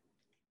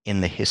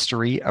in the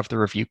history of the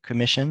Review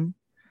Commission?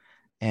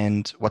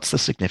 And what's the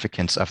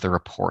significance of the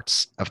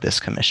reports of this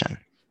commission?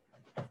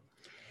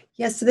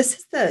 Yes, so this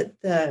is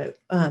the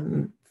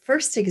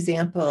first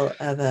example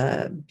of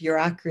a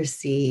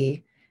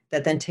bureaucracy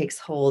that then takes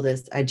hold,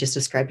 as I just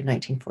described, in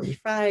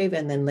 1945,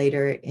 and then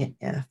later,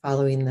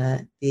 following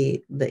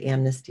the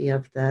amnesty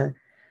of the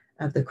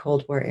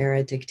Cold War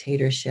era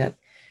dictatorship.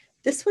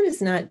 This one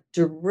is not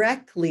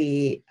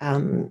directly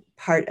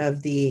part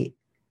of the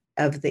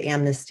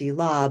amnesty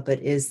law, but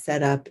is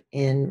set up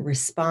in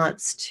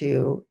response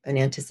to an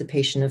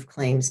anticipation of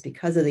claims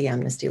because of the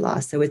amnesty law.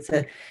 So it's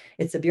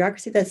a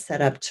bureaucracy that's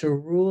set up to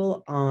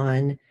rule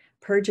on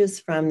purges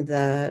from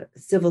the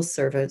civil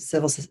servants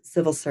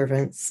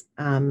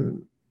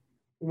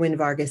when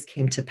Vargas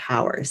came to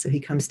power. So he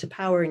comes to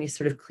power and he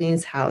sort of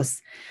cleans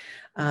house,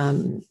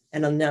 and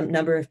a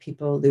number of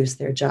people lose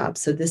their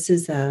jobs. So this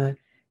is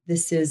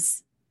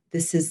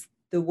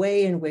the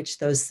way in which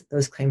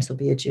those claims will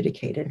be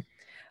adjudicated.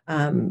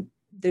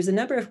 There's a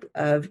number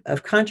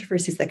of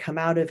controversies that come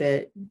out of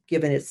it,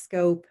 given its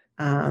scope,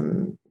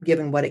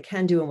 given what it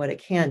can do and what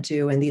it can't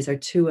do. And these are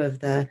two of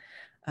the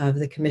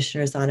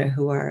commissioners on it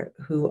who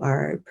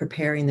are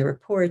preparing the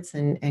reports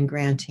and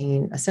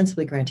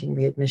ostensibly granting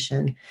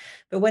readmission.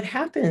 But what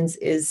happens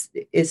is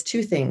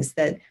two things: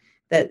 that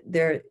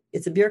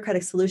it's a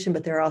bureaucratic solution,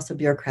 but there are also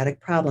bureaucratic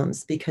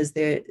problems, because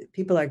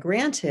people are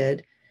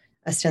granted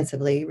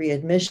ostensibly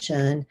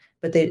readmission,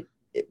 but it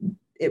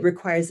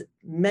requires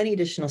many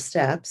additional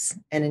steps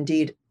and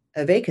indeed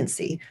a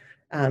vacancy.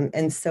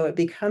 And so it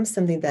becomes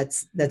something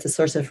that's a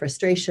source of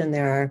frustration.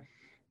 There are,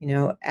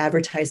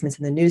 advertisements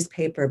in the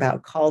newspaper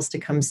about calls to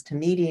come to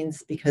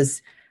meetings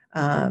because,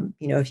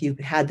 if you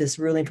had this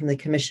ruling from the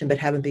commission but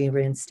haven't been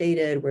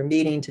reinstated, we're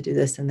meeting to do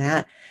this and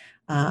that.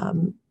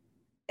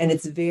 And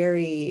it's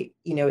very,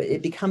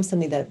 it becomes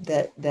something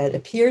that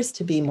appears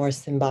to be more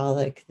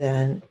symbolic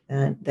than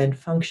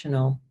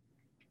functional.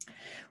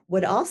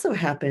 What also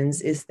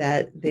happens is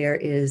that there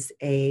is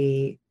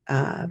a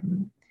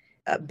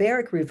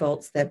barrack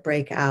revolts that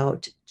break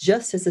out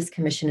just as this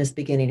commission is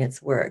beginning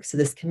its work. So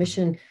this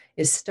commission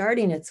is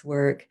starting its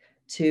work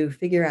to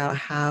figure out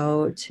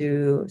how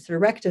to sort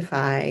of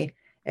rectify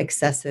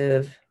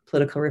excessive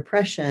political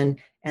repression.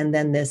 And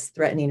then this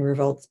threatening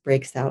revolts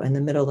breaks out in the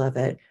middle of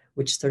it,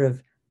 which sort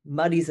of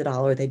muddies it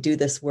all, or they do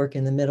this work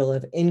in the middle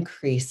of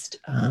increased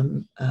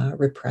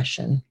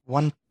repression.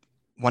 One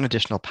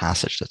additional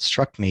passage that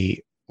struck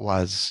me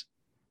was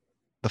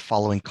the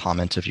following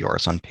comment of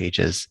yours on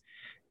pages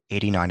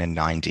 89 and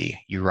 90.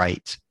 You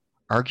write,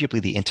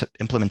 arguably the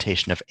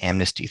implementation of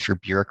amnesty through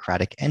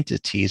bureaucratic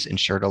entities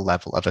ensured a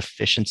level of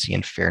efficiency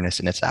and fairness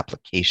in its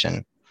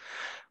application.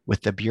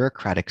 With the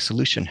bureaucratic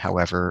solution,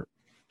 however,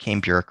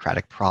 came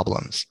bureaucratic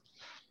problems.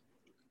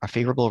 A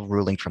favorable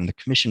ruling from the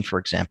commission, for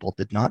example,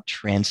 did not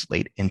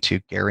translate into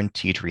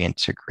guaranteed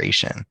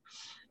reintegration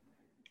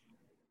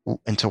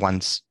into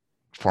one's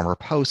former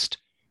post,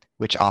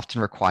 which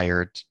often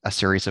required a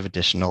series of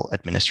additional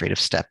administrative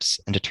steps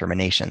and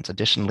determinations.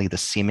 Additionally, the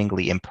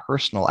seemingly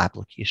impersonal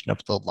application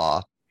of the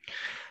law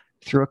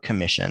through a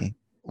commission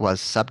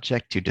was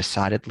subject to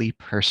decidedly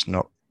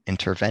personal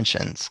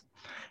interventions,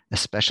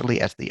 especially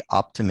as the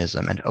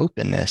optimism and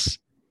openness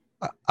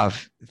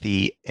of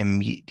the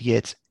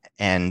immediate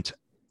end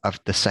of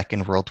the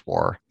Second World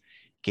War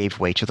gave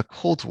way to the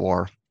Cold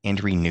War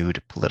and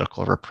renewed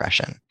political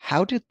repression.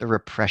 How did the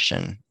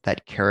repression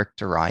that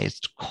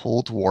characterized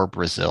Cold War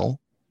Brazil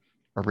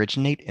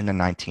originate in the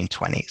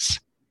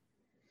 1920s?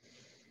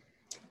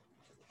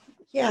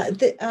 Yeah,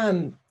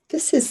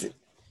 this is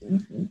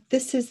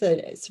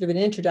a sort of an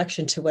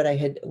introduction to what I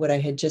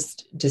had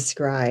just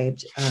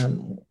described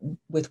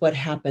with what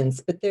happens.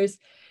 But there's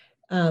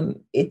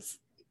it's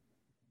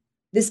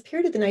this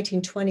period of the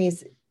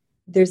 1920s.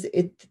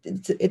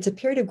 It's a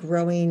period of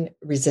growing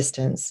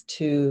resistance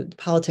to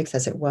politics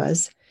as it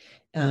was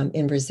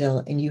in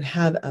Brazil, and you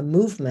have a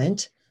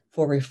movement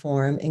for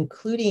reform,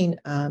 including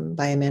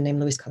by a man named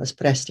Luis Carlos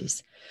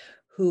Prestes,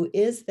 who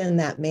is then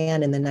that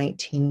man in the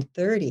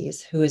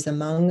 1930s who is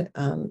among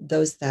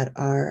those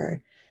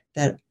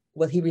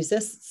he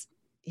resists.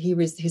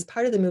 He's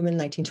part of the movement in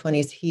the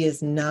 1920s. He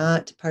is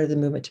not part of the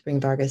movement to bring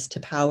Vargas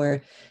to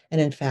power. And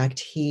in fact,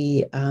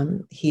 he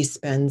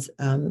spends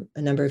a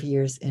number of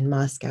years in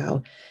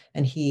Moscow,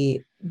 and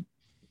he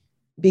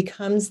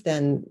becomes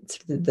then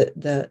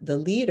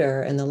the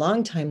leader and the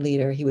longtime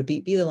leader. He would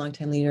be the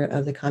longtime leader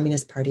of the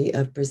Communist Party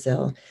of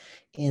Brazil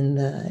in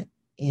the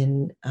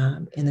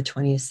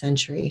 20th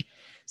century.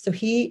 So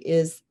he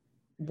is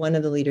one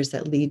of the leaders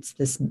that leads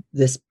this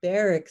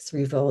barracks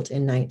revolt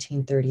in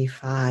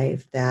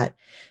 1935 that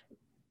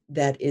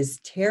is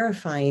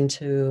terrifying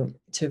to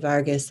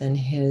Vargas and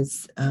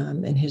his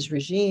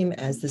regime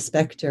as the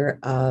specter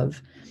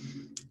of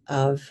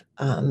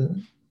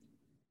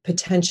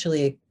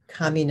potentially a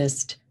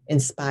communist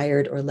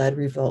inspired or led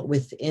revolt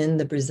within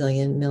the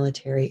Brazilian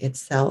military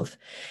itself.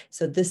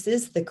 So this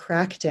is the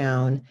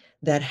crackdown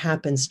that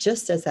happens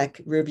just as that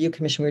review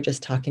commission we were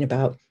just talking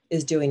about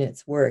is doing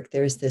its work.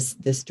 There's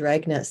this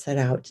dragnet set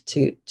out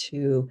to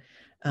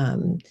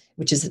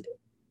which is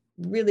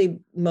really,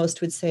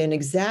 most would say, an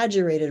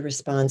exaggerated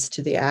response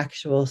to the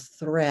actual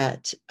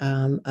threat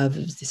of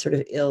the sort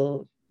of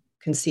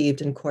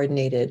ill-conceived and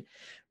coordinated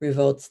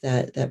revolts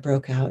that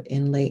broke out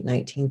in late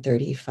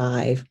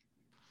 1935.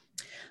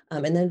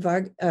 And then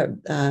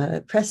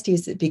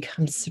Prestes, it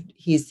becomes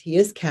he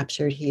is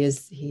captured, he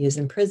is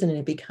imprisoned, and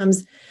it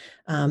becomes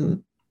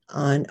on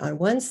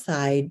one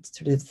side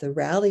sort of the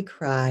rally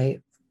cry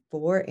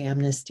for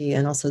amnesty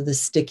and also the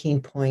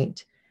sticking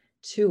point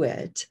to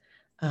it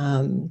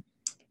in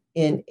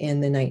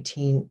the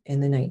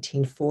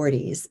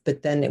 1940s.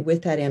 But then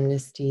with that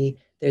amnesty,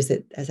 there's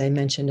as I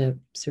mentioned, a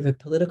sort of a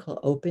political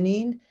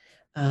opening.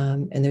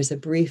 And there's a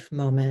brief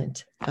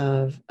moment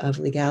of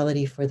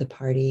legality for the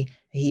party.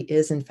 He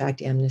is, in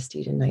fact,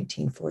 amnestied in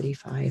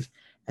 1945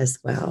 as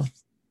well.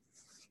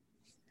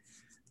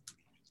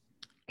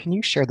 Can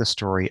you share the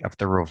story of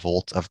the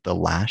Revolt of the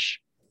Lash?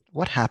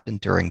 What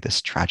happened during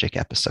this tragic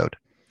episode?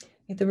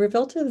 The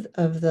Revolt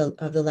of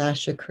the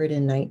Lash occurred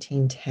in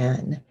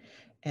 1910,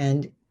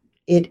 and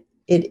it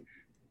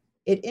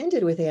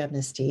ended with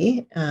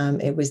amnesty.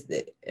 It was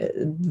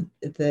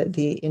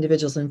the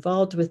individuals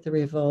involved with the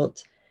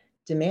revolt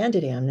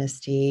demanded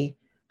amnesty.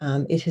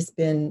 It has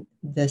been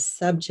the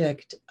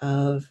subject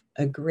of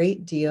a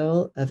great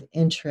deal of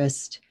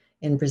interest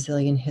in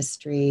Brazilian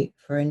history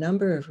for a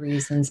number of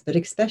reasons, but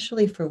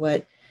especially for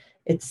what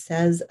it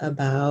says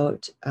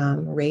about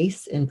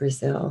race in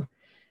Brazil.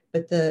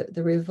 But the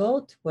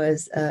revolt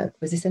was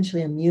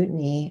essentially a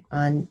mutiny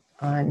on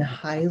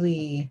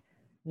highly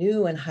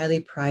new and highly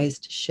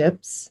prized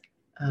ships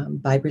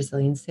by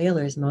Brazilian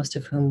sailors, most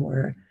of whom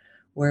were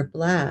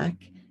Black.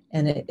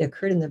 And it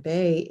occurred in the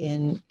bay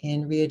in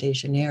Rio de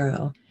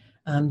Janeiro.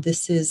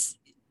 This is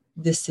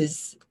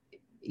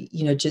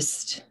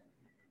just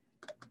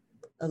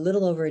a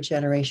little over a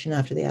generation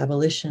after the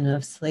abolition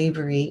of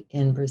slavery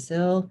in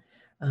Brazil.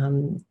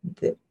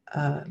 The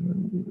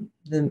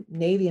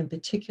Navy in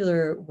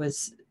particular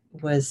was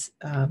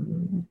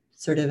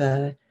sort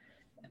of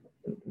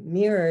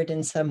mirrored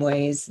in some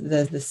ways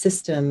the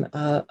system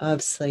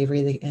of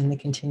slavery and the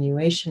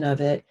continuation of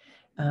it.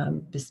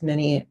 Just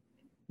many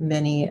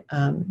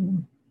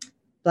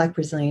Black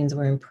Brazilians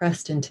were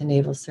impressed into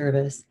naval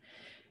service,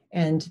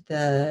 and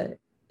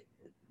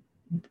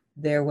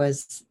there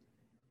was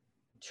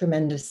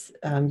tremendous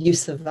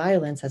use of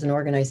violence as an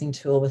organizing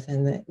tool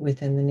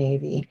within the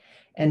Navy.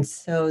 And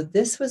so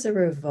this was a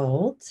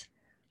revolt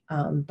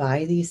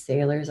by these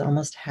sailors.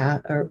 Almost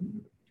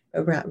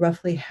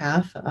roughly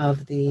half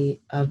of the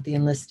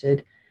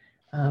enlisted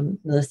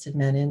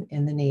men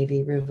in the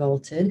Navy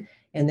revolted.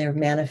 In their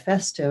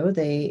manifesto,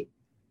 they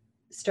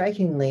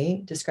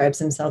strikingly describes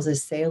themselves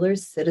as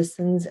sailors,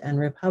 citizens, and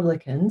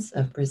Republicans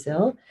of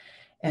Brazil.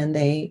 And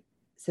they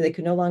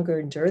could no longer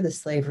endure the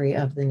slavery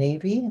of the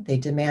Navy. They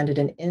demanded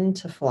an end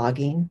to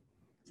flogging.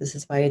 This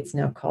is why it's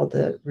now called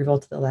the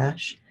Revolt of the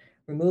Lash.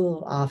 Removal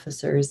of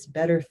officers,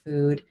 better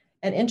food,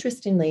 and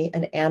interestingly,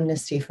 an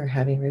amnesty for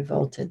having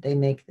revolted. They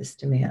make this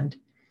demand.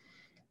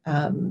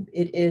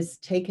 It is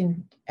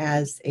taken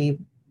as a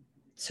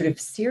sort of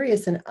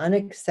serious and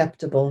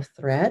unacceptable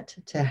threat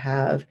to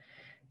have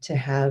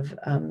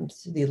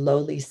the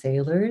lowly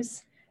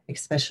sailors,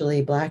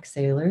 especially Black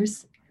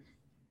sailors,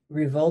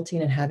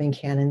 revolting and having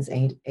cannons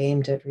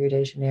aimed at Rio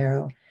de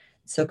Janeiro.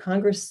 So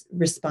Congress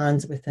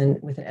responds with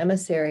an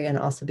emissary and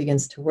also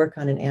begins to work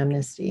on an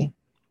amnesty.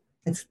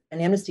 An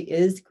amnesty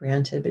is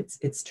granted.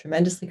 It's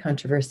tremendously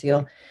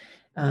controversial.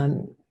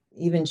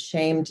 Even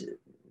shamed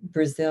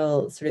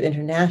Brazil sort of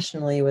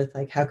internationally with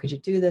like, how could you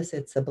do this?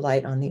 It's a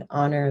blight on the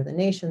honor of the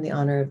nation, the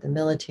honor of the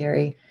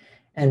military,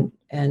 and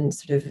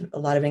sort of a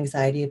lot of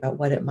anxiety about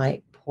what it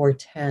might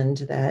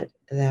portend that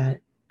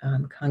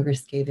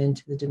Congress gave in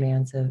to the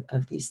demands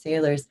of these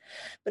sailors.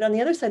 But on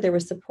the other side, there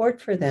was support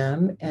for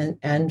them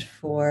and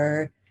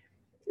for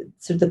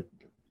sort of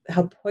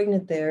how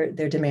poignant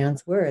their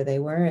demands were.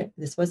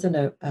 This wasn't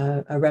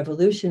a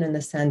revolution in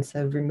the sense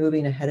of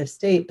removing a head of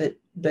state,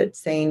 but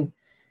saying,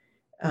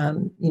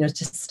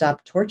 just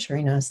stop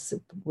torturing us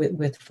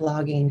with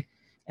flogging.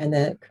 And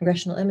the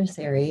congressional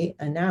emissary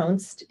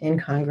announced in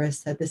Congress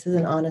that this is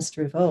an honest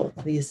revolt.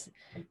 This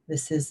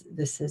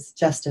is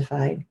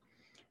justified.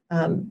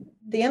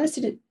 The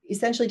amnesty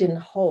essentially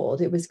didn't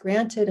hold. It was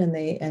granted,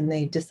 and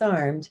they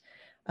disarmed,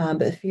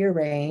 but fear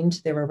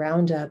reigned. There were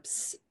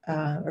roundups,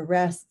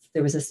 arrests.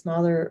 There was a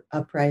smaller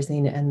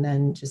uprising, and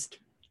then just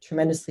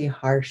tremendously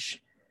harsh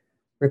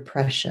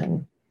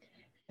repression.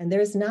 And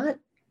there's not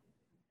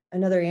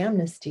another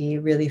amnesty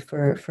really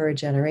for a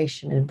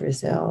generation in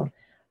Brazil.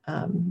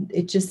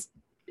 It just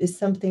is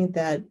something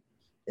that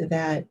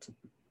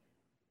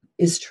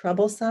is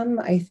troublesome,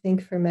 I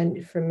think, for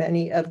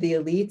many of the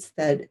elites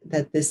that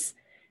this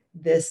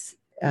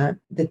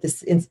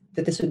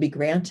would be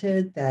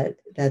granted,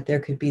 that there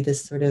could be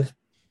this sort of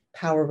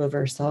power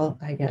reversal,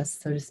 I guess,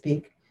 so to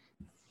speak.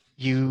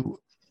 You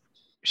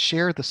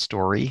share the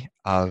story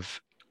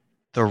of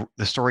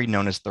the story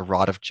known as The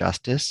Rod of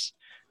Justice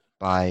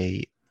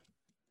by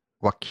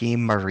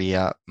Joaquim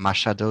Maria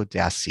Machado de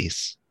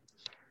Assis.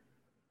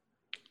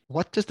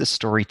 What does the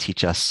story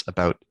teach us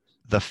about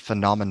the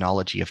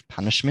phenomenology of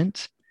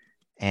punishment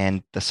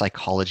and the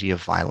psychology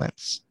of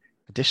violence?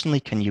 Additionally,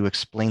 can you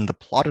explain the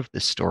plot of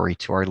this story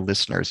to our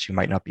listeners who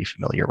might not be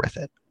familiar with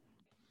it?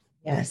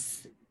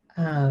 Yes.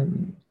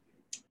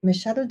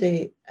 Machado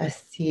de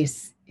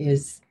Assis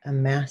is a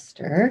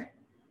master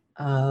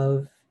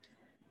of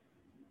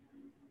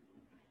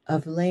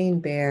laying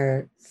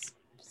bare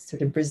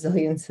sort of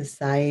Brazilian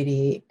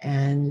society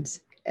and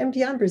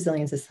beyond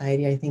Brazilian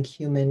society, I think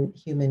human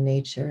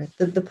nature.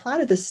 The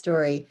plot of the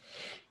story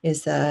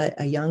is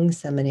a young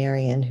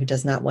seminarian who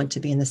does not want to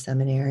be in the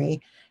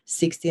seminary,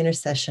 seeks the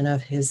intercession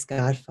of his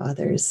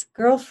godfather's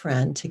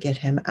girlfriend to get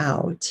him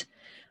out.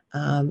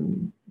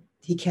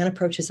 He can't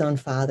approach his own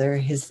father.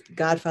 His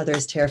godfather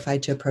is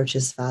terrified to approach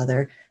his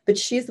father, but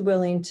she's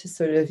willing to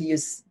sort of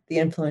use the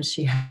influence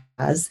she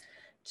has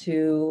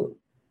to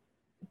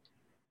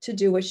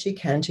do what she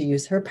can to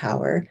use her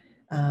power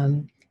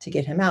to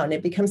get him out. And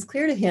it becomes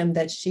clear to him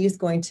that she's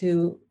going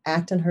to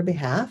act on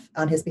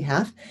his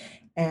behalf,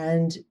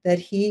 and that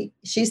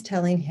she's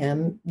telling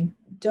him,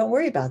 don't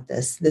worry about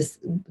this.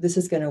 This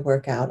is going to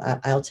work out.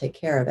 I'll take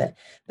care of it.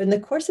 But in the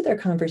course of their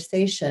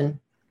conversation,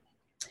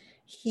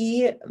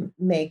 he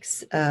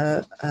makes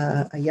a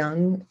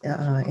young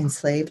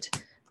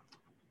enslaved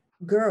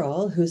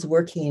girl who's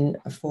working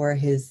for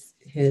his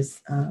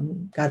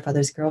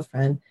godfather's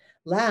girlfriend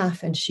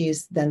laugh, and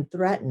she's then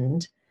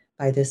threatened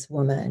by this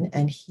woman,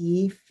 and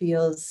the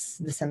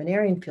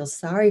seminarian feels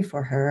sorry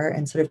for her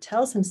and sort of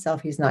tells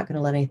himself he's not going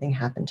to let anything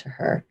happen to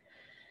her,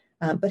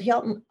 but he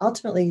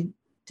ultimately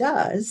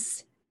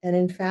does, and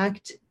in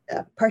fact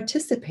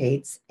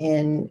participates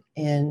in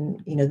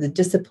the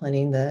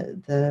disciplining,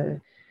 the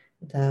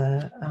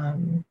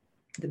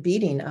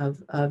beating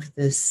of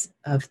this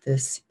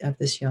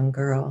young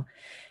girl,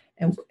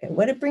 and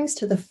what it brings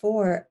to the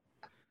fore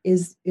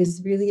is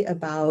really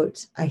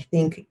about, I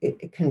think,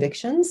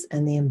 convictions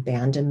and the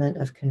abandonment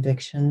of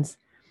convictions,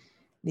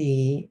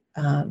 the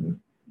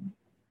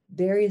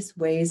various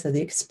ways of the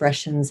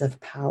expressions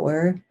of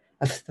power,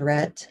 of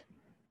threat,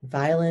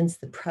 violence,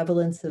 the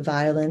prevalence of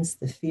violence,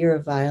 the fear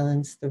of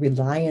violence, the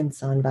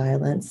reliance on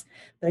violence,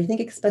 but I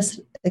think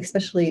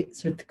especially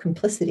sort of the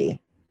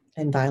complicity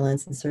in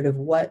violence and sort of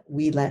what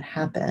we let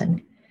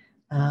happen.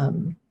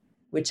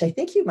 Which I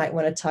think you might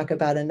want to talk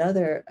about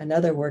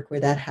another work where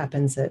that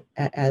happens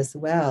as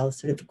well,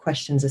 sort of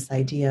questions this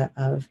idea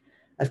of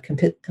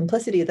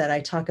complicity that I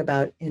talk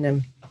about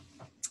in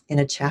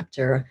a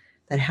chapter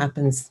that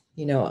happens,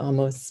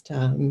 almost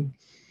at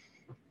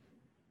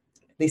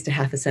least a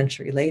half a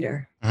century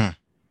later.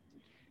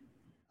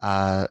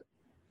 Mm-hmm.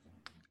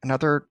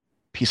 Another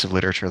piece of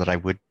literature that I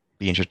would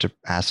be interested to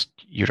ask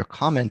you to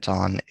comment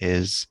on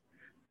is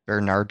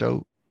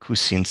Bernardo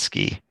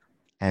Kucinski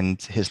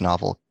and his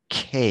novel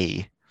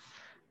K,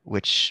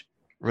 which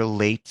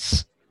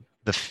relates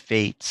the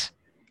fate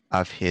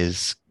of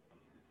his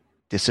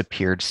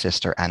disappeared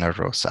sister Ana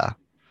Rosa.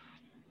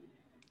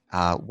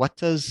 What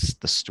does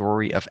the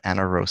story of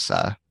Ana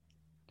Rosa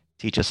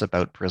teach us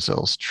about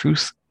Brazil's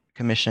Truth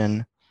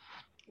Commission?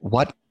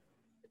 What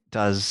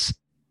does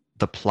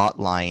the plot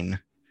line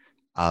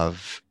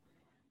of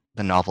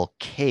the novel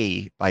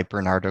K by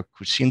Bernardo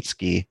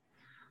Kucinski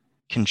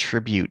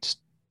contribute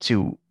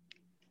to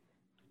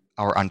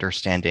our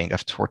understanding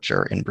of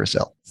torture in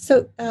Brazil?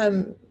 So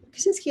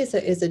Kucinski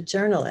is a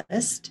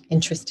journalist,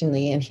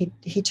 interestingly, and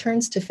he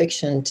turns to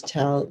fiction to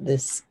tell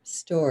this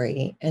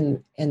story.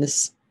 And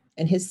his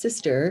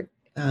sister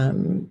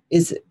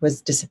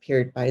was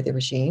disappeared by the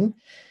regime,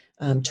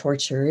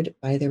 tortured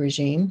by the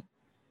regime,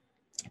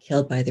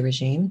 killed by the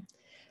regime.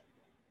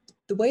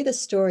 The way the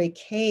story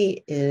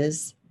K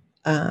is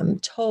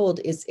told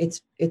is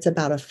it's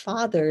about a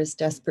father's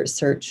desperate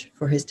search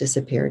for his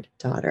disappeared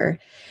daughter.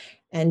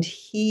 And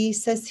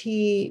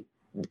Kucinski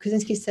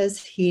says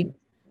he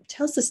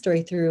tells the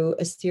story through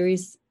a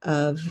series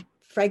of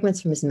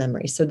fragments from his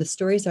memory. So the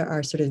stories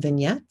are sort of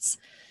vignettes,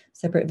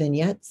 separate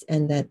vignettes,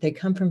 and that they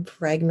come from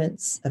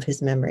fragments of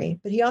his memory.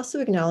 But he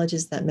also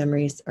acknowledges that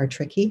memories are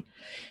tricky.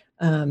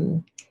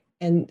 And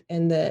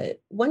the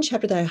one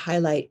chapter that I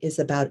highlight is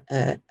about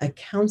a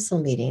council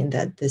meeting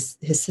that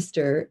his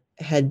sister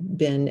had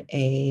been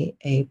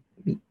a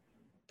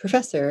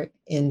professor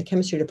in the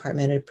chemistry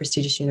department at a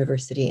prestigious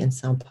university in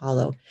Sao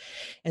Paulo.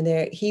 And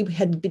there he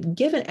had been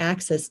given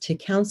access to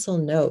council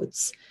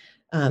notes,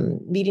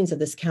 meetings of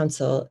this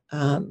council,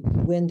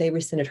 when they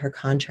rescinded her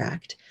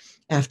contract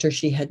after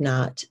she had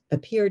not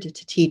appeared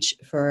to teach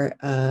for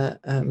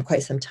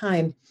quite some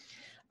time.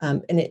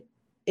 And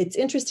it's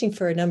interesting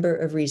for a number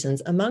of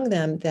reasons. Among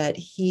them, that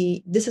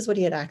this is what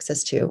he had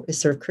access to, is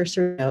sort of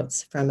cursory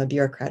notes from a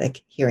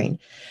bureaucratic hearing.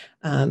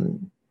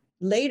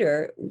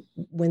 later,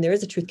 when there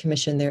is a truth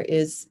commission, there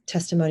is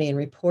testimony and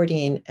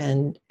reporting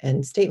and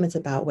statements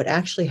about what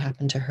actually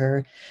happened to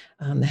her,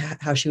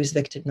 how she was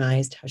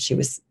victimized, how she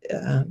was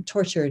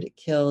tortured,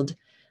 killed,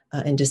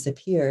 and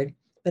disappeared.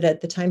 But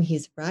at the time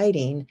he's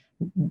writing,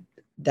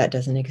 that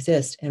doesn't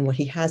exist. And what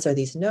he has are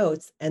these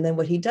notes. And then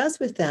what he does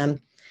with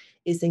them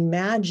is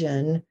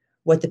imagine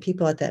what the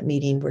people at that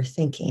meeting were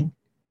thinking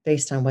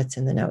based on what's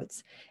in the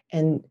notes.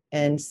 And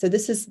so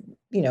this is,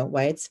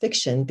 why it's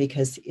fiction,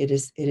 because it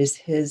is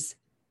his,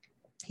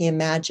 he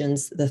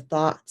imagines the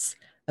thoughts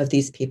of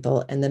these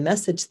people. And the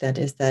message then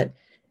is that,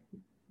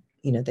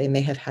 they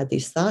may have had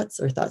these thoughts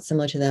or thoughts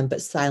similar to them,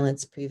 but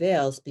silence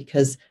prevails,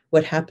 because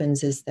what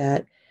happens is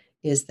that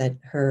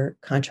her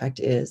contract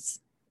is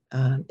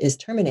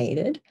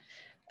terminated,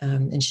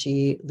 and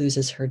she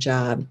loses her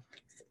job.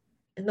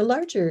 And the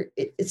larger,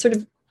 it sort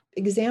of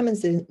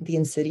examines the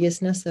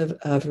insidiousness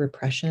of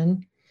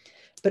repression,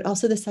 but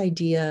also this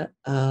idea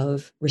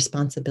of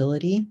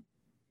responsibility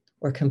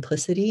or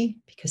complicity,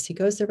 because he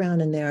goes around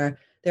and there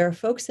are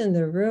folks in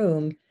the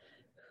room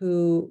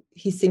who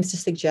he seems to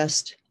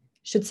suggest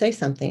should say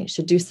something,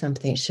 should do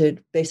something,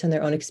 should, based on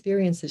their own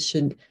experiences,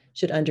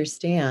 should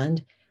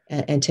understand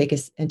and take a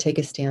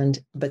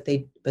stand, but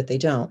they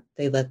don't.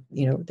 They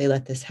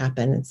let this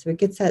happen. And so it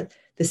gets at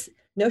this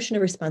notion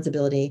of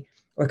responsibility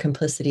or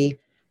complicity.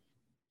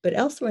 But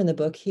elsewhere in the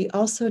book, he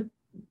also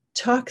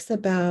talks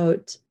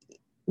about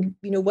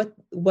what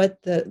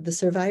the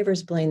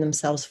survivors blame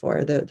themselves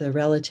for, the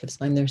relatives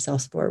blame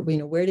themselves for.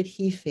 Where did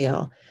he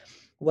fail?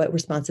 What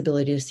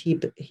responsibility does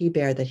he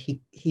bear that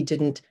he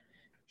didn't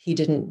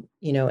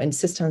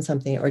insist on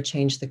something or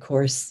change the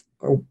course,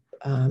 or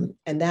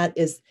and that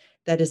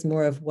is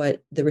more of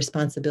what the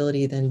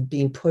responsibility than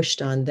being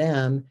pushed on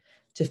them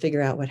to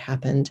figure out what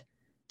happened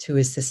to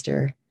his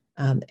sister.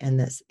 And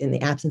this, in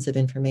the absence of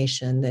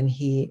information, then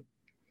he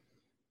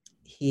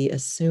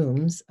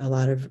assumes a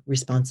lot of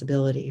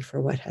responsibility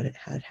for what had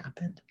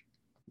happened.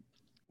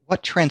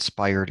 What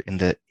transpired in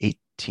the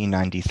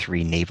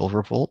 1893 naval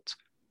revolt,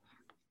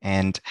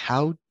 and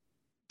how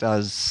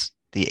does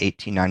the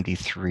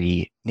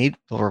 1893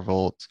 naval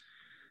revolt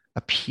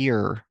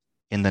appear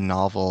in the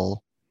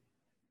novel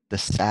The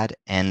Sad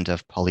End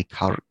of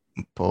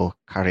Policarpo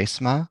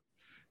Quaresma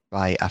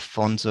by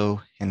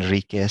Afonso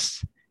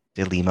Henriquez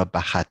de Lima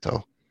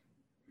Bajato?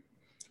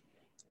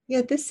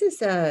 Yeah, this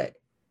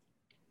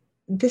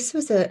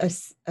was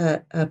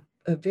a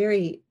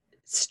very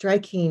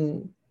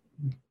striking,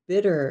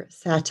 bitter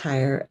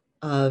satire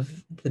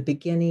of the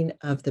beginning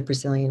of the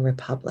Brazilian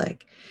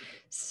Republic.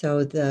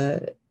 So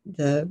the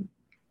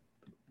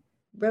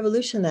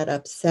revolution that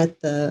upset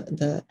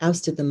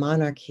ousted the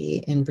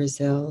monarchy in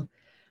Brazil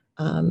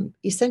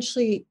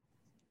essentially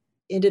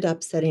ended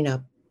up setting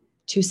up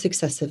two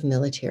successive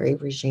military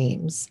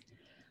regimes.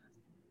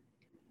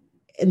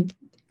 And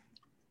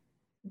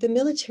the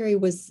military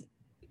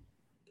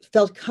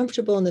felt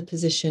comfortable in the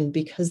position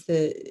because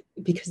the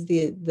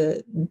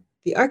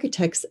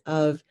architects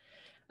of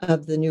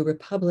the new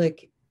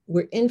republic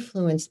were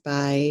influenced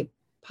by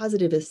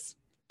positivist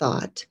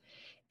thought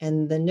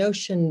and the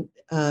notion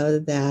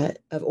that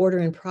of order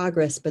and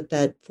progress, but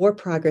that for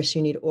progress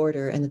you need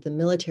order, and that the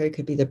military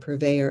could be the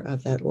purveyor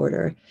of that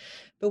order.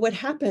 But what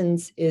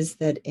happens is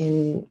that by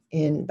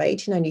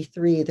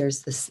 1893,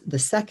 there's the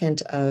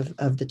second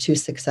of the two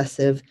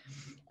successive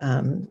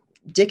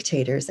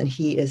dictators, and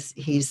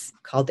he's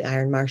called the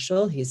Iron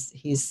Marshal. He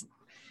is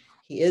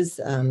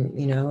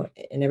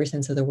in every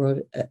sense of the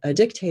word a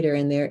dictator,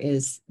 and there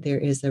is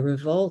a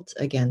revolt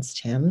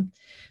against him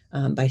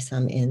by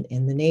some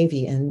in the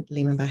Navy. And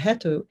Lima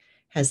Barreto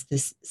has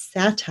this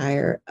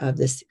satire of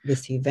this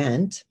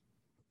event,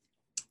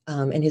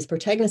 and his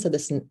protagonist of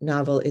this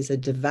novel is a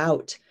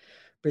devout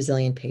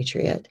Brazilian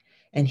patriot,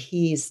 and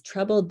he's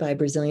troubled by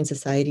Brazilian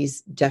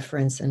society's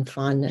deference and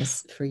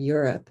fondness for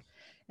Europe.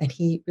 And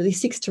he really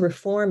seeks to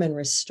reform and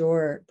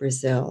restore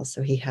Brazil.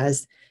 So he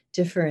has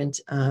different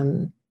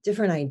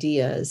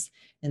ideas,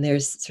 and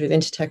there's sort of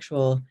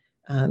intertextual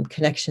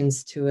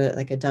connections to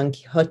like a Don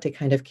Quixote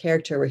kind of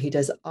character, where he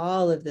does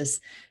all of this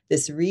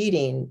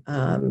reading,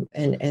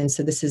 and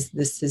so this is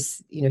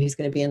he's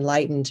going to be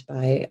enlightened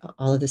by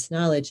all of this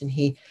knowledge, and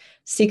he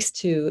seeks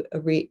to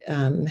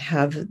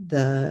have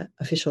the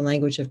official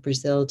language of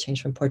Brazil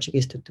changed from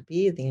Portuguese to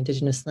Tupi, the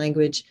indigenous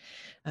language.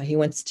 He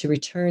wants to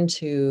return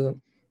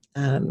to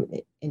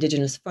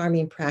indigenous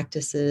farming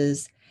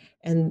practices,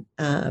 and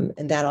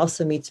that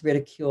also meets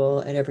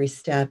ridicule at every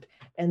step.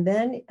 And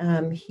then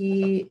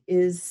he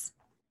is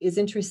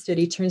interested.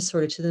 He turns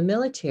sort of to the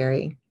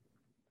military,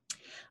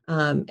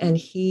 and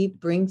he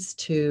brings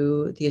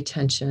to the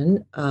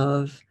attention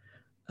of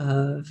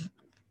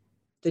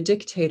the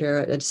dictator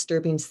a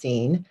disturbing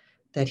scene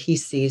that he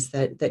sees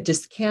that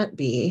just can't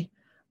be,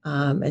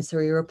 and so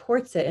he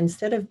reports it.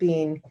 Instead of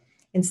being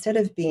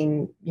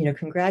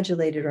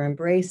congratulated or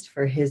embraced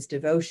for his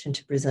devotion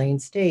to Brazilian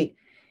state,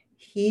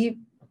 he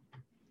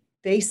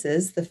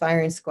faces the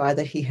firing squad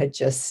that he had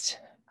just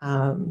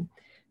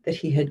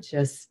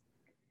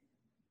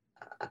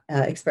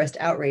expressed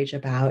outrage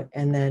about,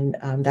 and then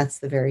that's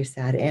the very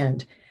sad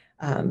end.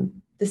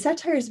 The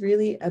satire is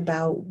really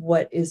about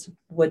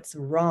what's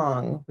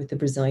wrong with the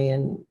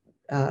Brazilian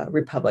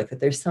Republic, that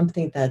there's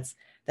something that's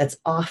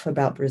off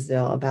about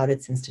Brazil, about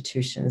its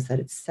institutions, that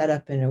it's set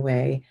up in a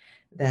way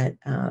that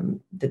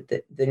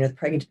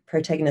the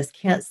protagonist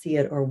can't see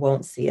it or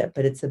won't see it,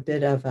 but it's a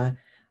bit of a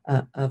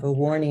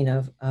warning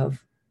of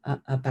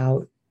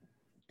about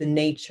the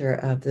nature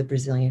of the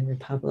Brazilian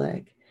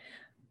Republic.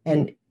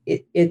 And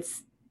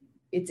it's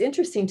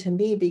interesting to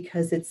me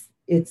because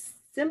it's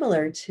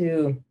similar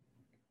to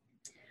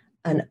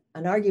an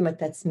argument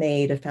that's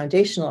made, a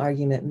foundational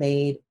argument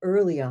made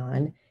early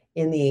on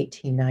in the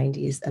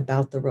 1890s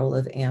about the role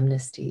of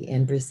amnesty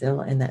in Brazil,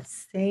 and the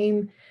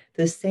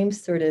same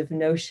sort of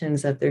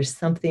notions of there's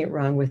something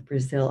wrong with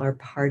Brazil are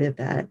part of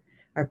that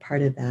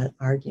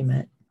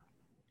argument.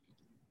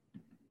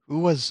 Who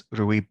was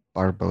Rui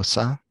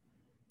Barbosa?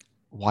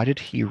 Why did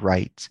he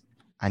write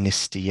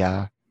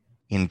Anistia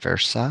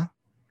Inversa?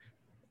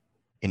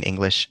 In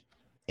English,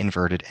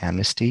 inverted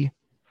amnesty?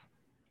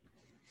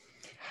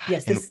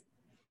 Yes.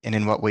 And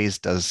in what ways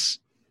does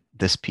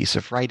this piece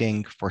of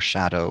writing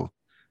foreshadow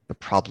the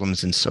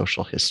problems in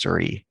social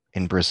history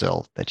in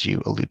Brazil that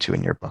you allude to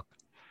in your book?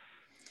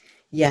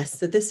 Yes.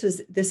 So this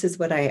is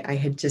what I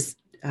had just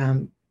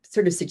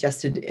sort of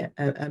suggested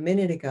a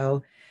minute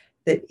ago,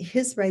 that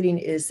his writing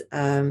is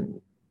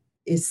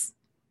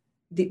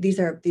these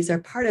are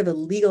part of a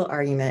legal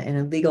argument in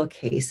a legal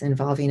case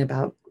involving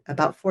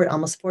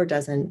almost 4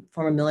 dozen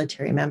former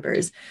military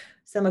members,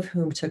 some of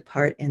whom took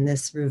part in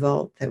this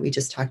revolt that we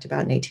just talked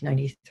about in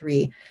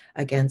 1893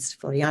 against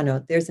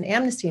Floriano. There's an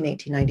amnesty in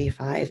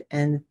 1895,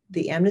 and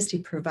the amnesty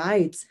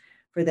provides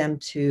for them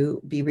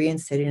to be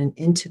reinstated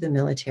into the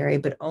military,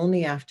 but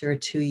only after a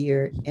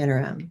 2-year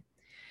interim.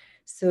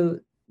 So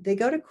they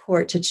go to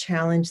court to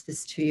challenge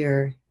this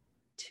two-year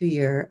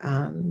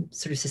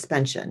sort of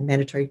suspension,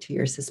 mandatory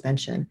 2-year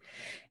suspension.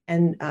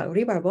 And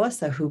Rui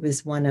Barbosa, who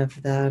was one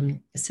of the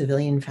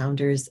civilian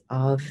founders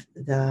of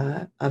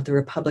the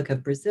Republic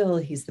of Brazil,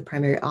 he's the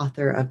primary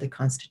author of the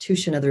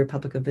Constitution of the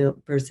Republic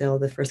of Brazil,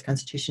 the first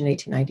constitution in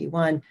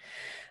 1891.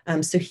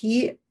 So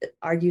he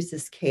argues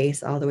this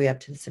case all the way up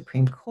to the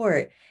Supreme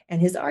Court. And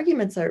his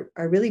arguments are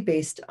really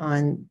based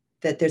on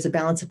that there's a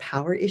balance of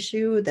power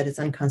issue, that it's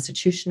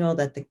unconstitutional,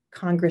 that the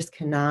Congress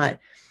cannot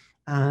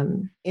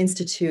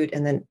institute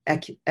and then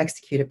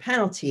execute a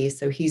penalty.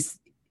 So he's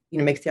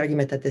makes the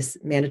argument that this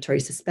mandatory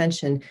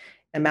suspension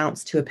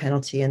amounts to a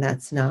penalty, and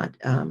that's not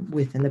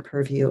within the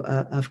purview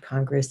of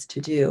Congress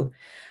to do.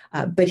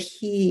 But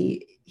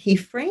he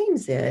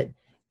frames it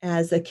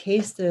as a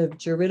case of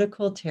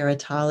juridical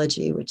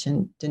teratology, which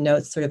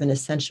denotes sort of an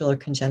essential or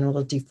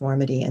congenital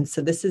deformity. And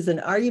so this is an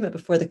argument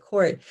before the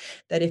court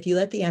that if you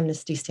let the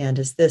amnesty stand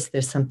as this,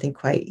 there's something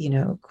quite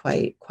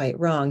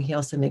wrong. He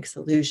also makes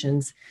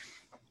allusions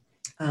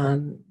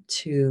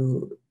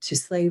to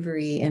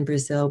slavery in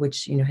Brazil,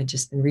 which had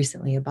just been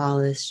recently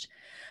abolished,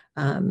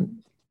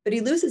 but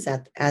he loses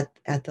at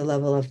the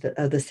level of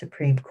the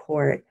Supreme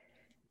Court.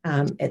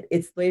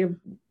 It's later,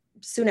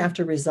 soon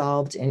after,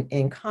 resolved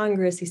in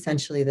Congress.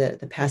 Essentially, they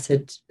pass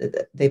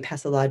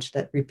a law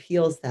that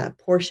repeals that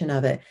portion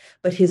of it.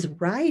 But his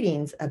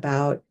writings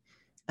about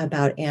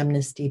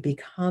amnesty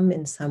become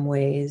in some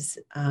ways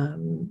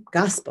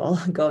gospel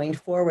going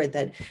forward,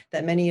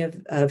 that many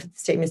of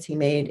statements he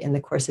made in the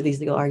course of these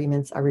legal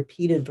arguments are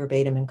repeated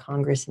verbatim in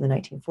Congress in the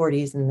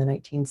 1940s and the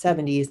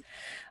 1970s.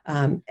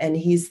 And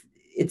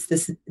it's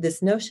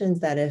this notion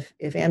that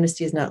if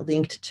amnesty is not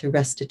linked to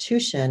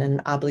restitution and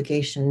an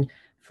obligation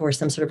for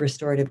some sort of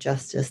restorative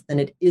justice, then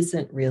it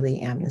isn't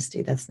really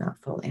amnesty. That's not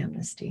full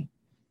amnesty.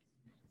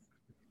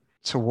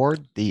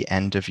 Toward the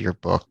end of your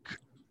book,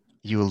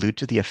 you allude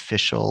to the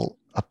official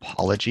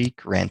apology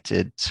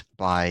granted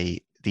by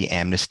the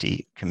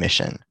Amnesty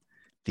Commission,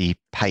 the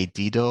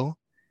Pedido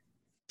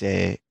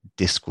de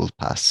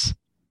Disculpas.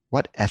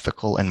 What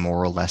ethical and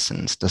moral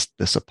lessons does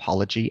this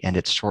apology and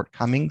its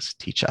shortcomings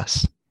teach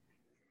us?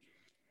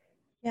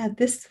 Yeah,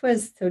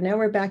 so now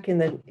we're back in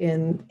the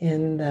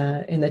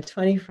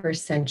 21st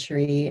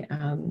century.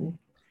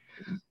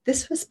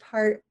 This was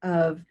part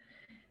of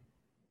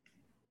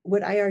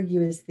what I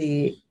argue is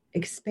the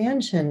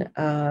expansion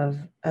of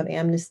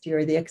amnesty,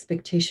 or the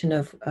expectation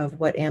of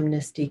what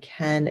amnesty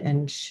can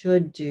and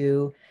should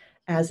do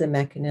as a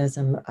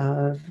mechanism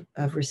of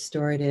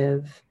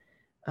restorative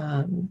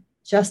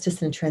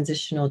justice and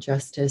transitional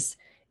justice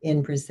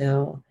in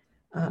Brazil.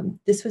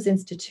 This was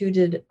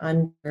instituted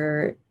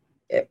under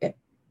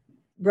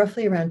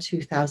roughly around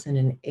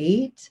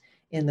 2008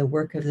 in the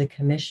work of the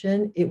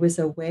Commission. It was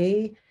a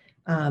way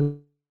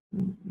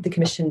the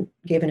Commission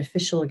gave an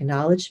official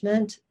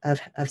acknowledgement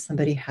of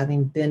somebody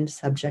having been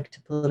subject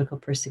to political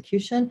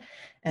persecution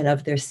and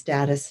of their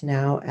status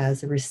now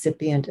as a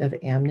recipient of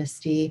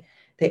amnesty.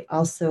 They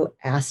also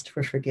asked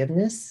for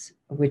forgiveness,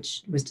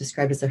 which was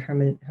described as a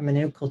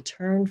hermeneutical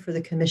turn for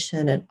the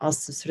Commission, and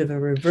also sort of a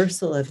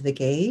reversal of the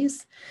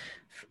gaze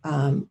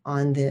on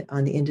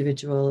the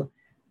individual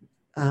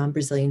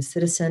Brazilian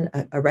citizen,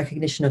 a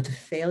recognition of the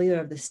failure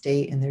of the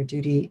state and their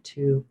duty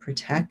to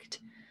protect,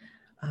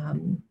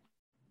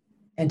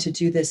 and to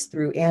do this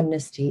through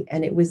amnesty.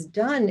 And it was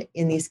done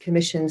in these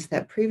commissions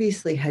that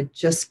previously had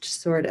just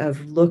sort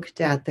of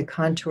looked at the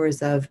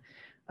contours of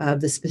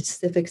the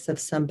specifics of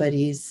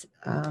somebody's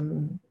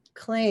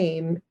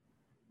claim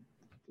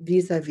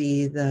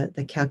vis-a-vis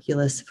the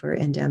calculus for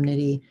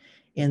indemnity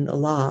in the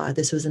law.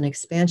 This was an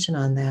expansion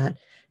on that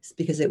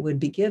because it would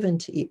be given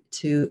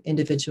to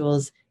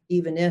individuals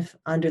even if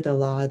under the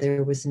law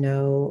there was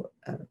no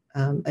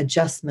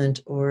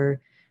adjustment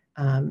or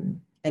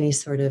any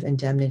sort of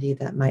indemnity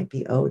that might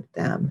be owed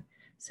them.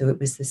 So it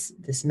was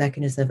this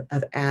mechanism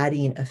of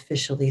adding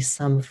officially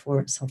some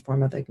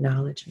form of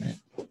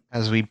acknowledgement.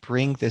 As we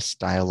bring this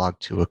dialogue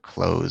to a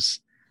close,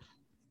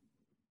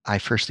 I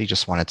firstly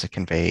just wanted to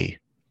convey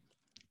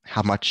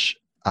how much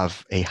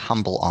of a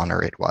humble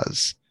honor it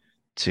was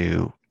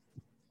to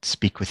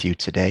speak with you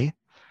today.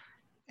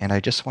 And I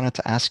just wanted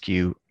to ask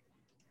you,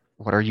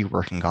 what are you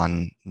working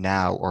on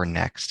now or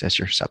next as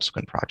your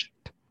subsequent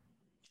project?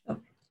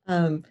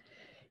 I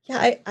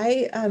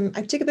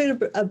took a bit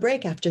of a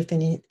break after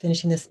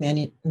finishing this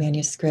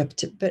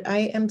manuscript, but I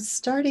am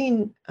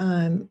starting.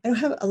 I don't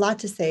have a lot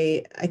to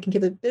say. I can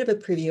give a bit of a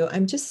preview.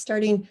 I'm just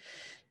starting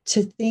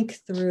to think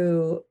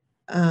through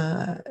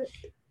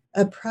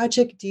a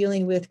project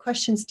dealing with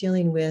questions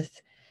dealing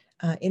with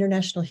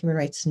international human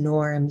rights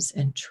norms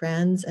and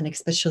trends, and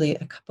especially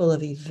a couple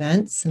of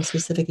events, some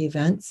specific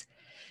events,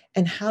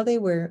 and how they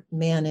were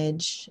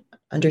managed,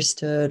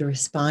 understood,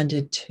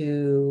 responded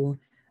to,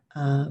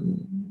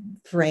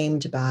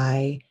 framed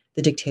by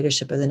the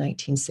dictatorship of the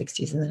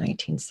 1960s and the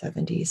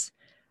 1970s.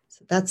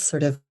 So that's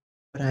sort of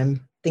what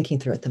I'm thinking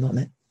through at the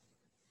moment.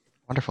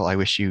 Wonderful. I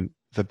wish you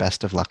the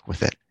best of luck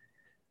with it.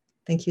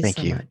 Thank you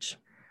so much.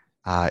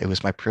 It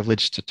was my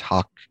privilege to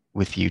talk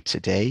with you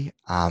today.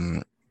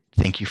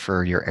 Thank you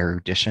for your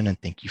erudition, and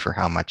thank you for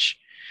how much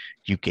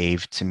you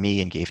gave to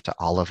me and gave to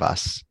all of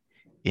us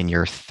in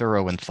your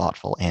thorough and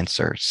thoughtful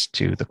answers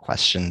to the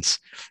questions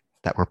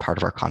that were part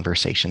of our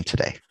conversation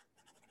today.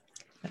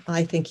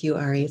 I thank you,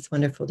 Ari. It's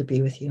wonderful to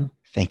be with you.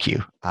 Thank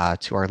you.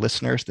 To our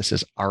listeners, this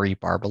is Ari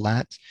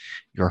Barbalat,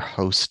 your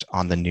host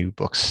on the New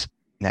Books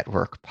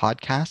Network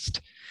podcast.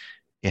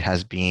 It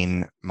has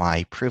been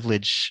my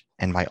privilege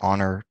and my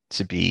honor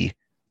to be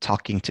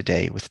talking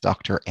today with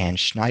Dr. Anne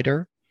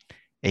Schneider,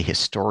 a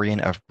historian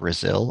of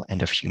Brazil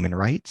and of human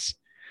rights.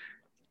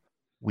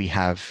 We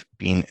have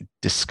been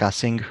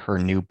discussing her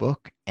new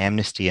book,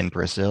 Amnesty in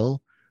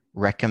Brazil,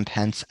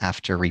 Recompense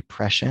After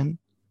Repression,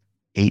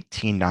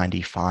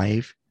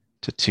 1895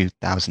 to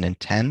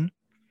 2010,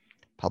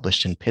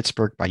 published in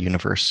Pittsburgh by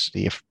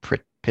University of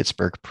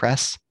Pittsburgh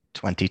Press,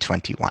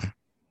 2021.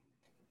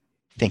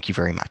 Thank you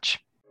very much.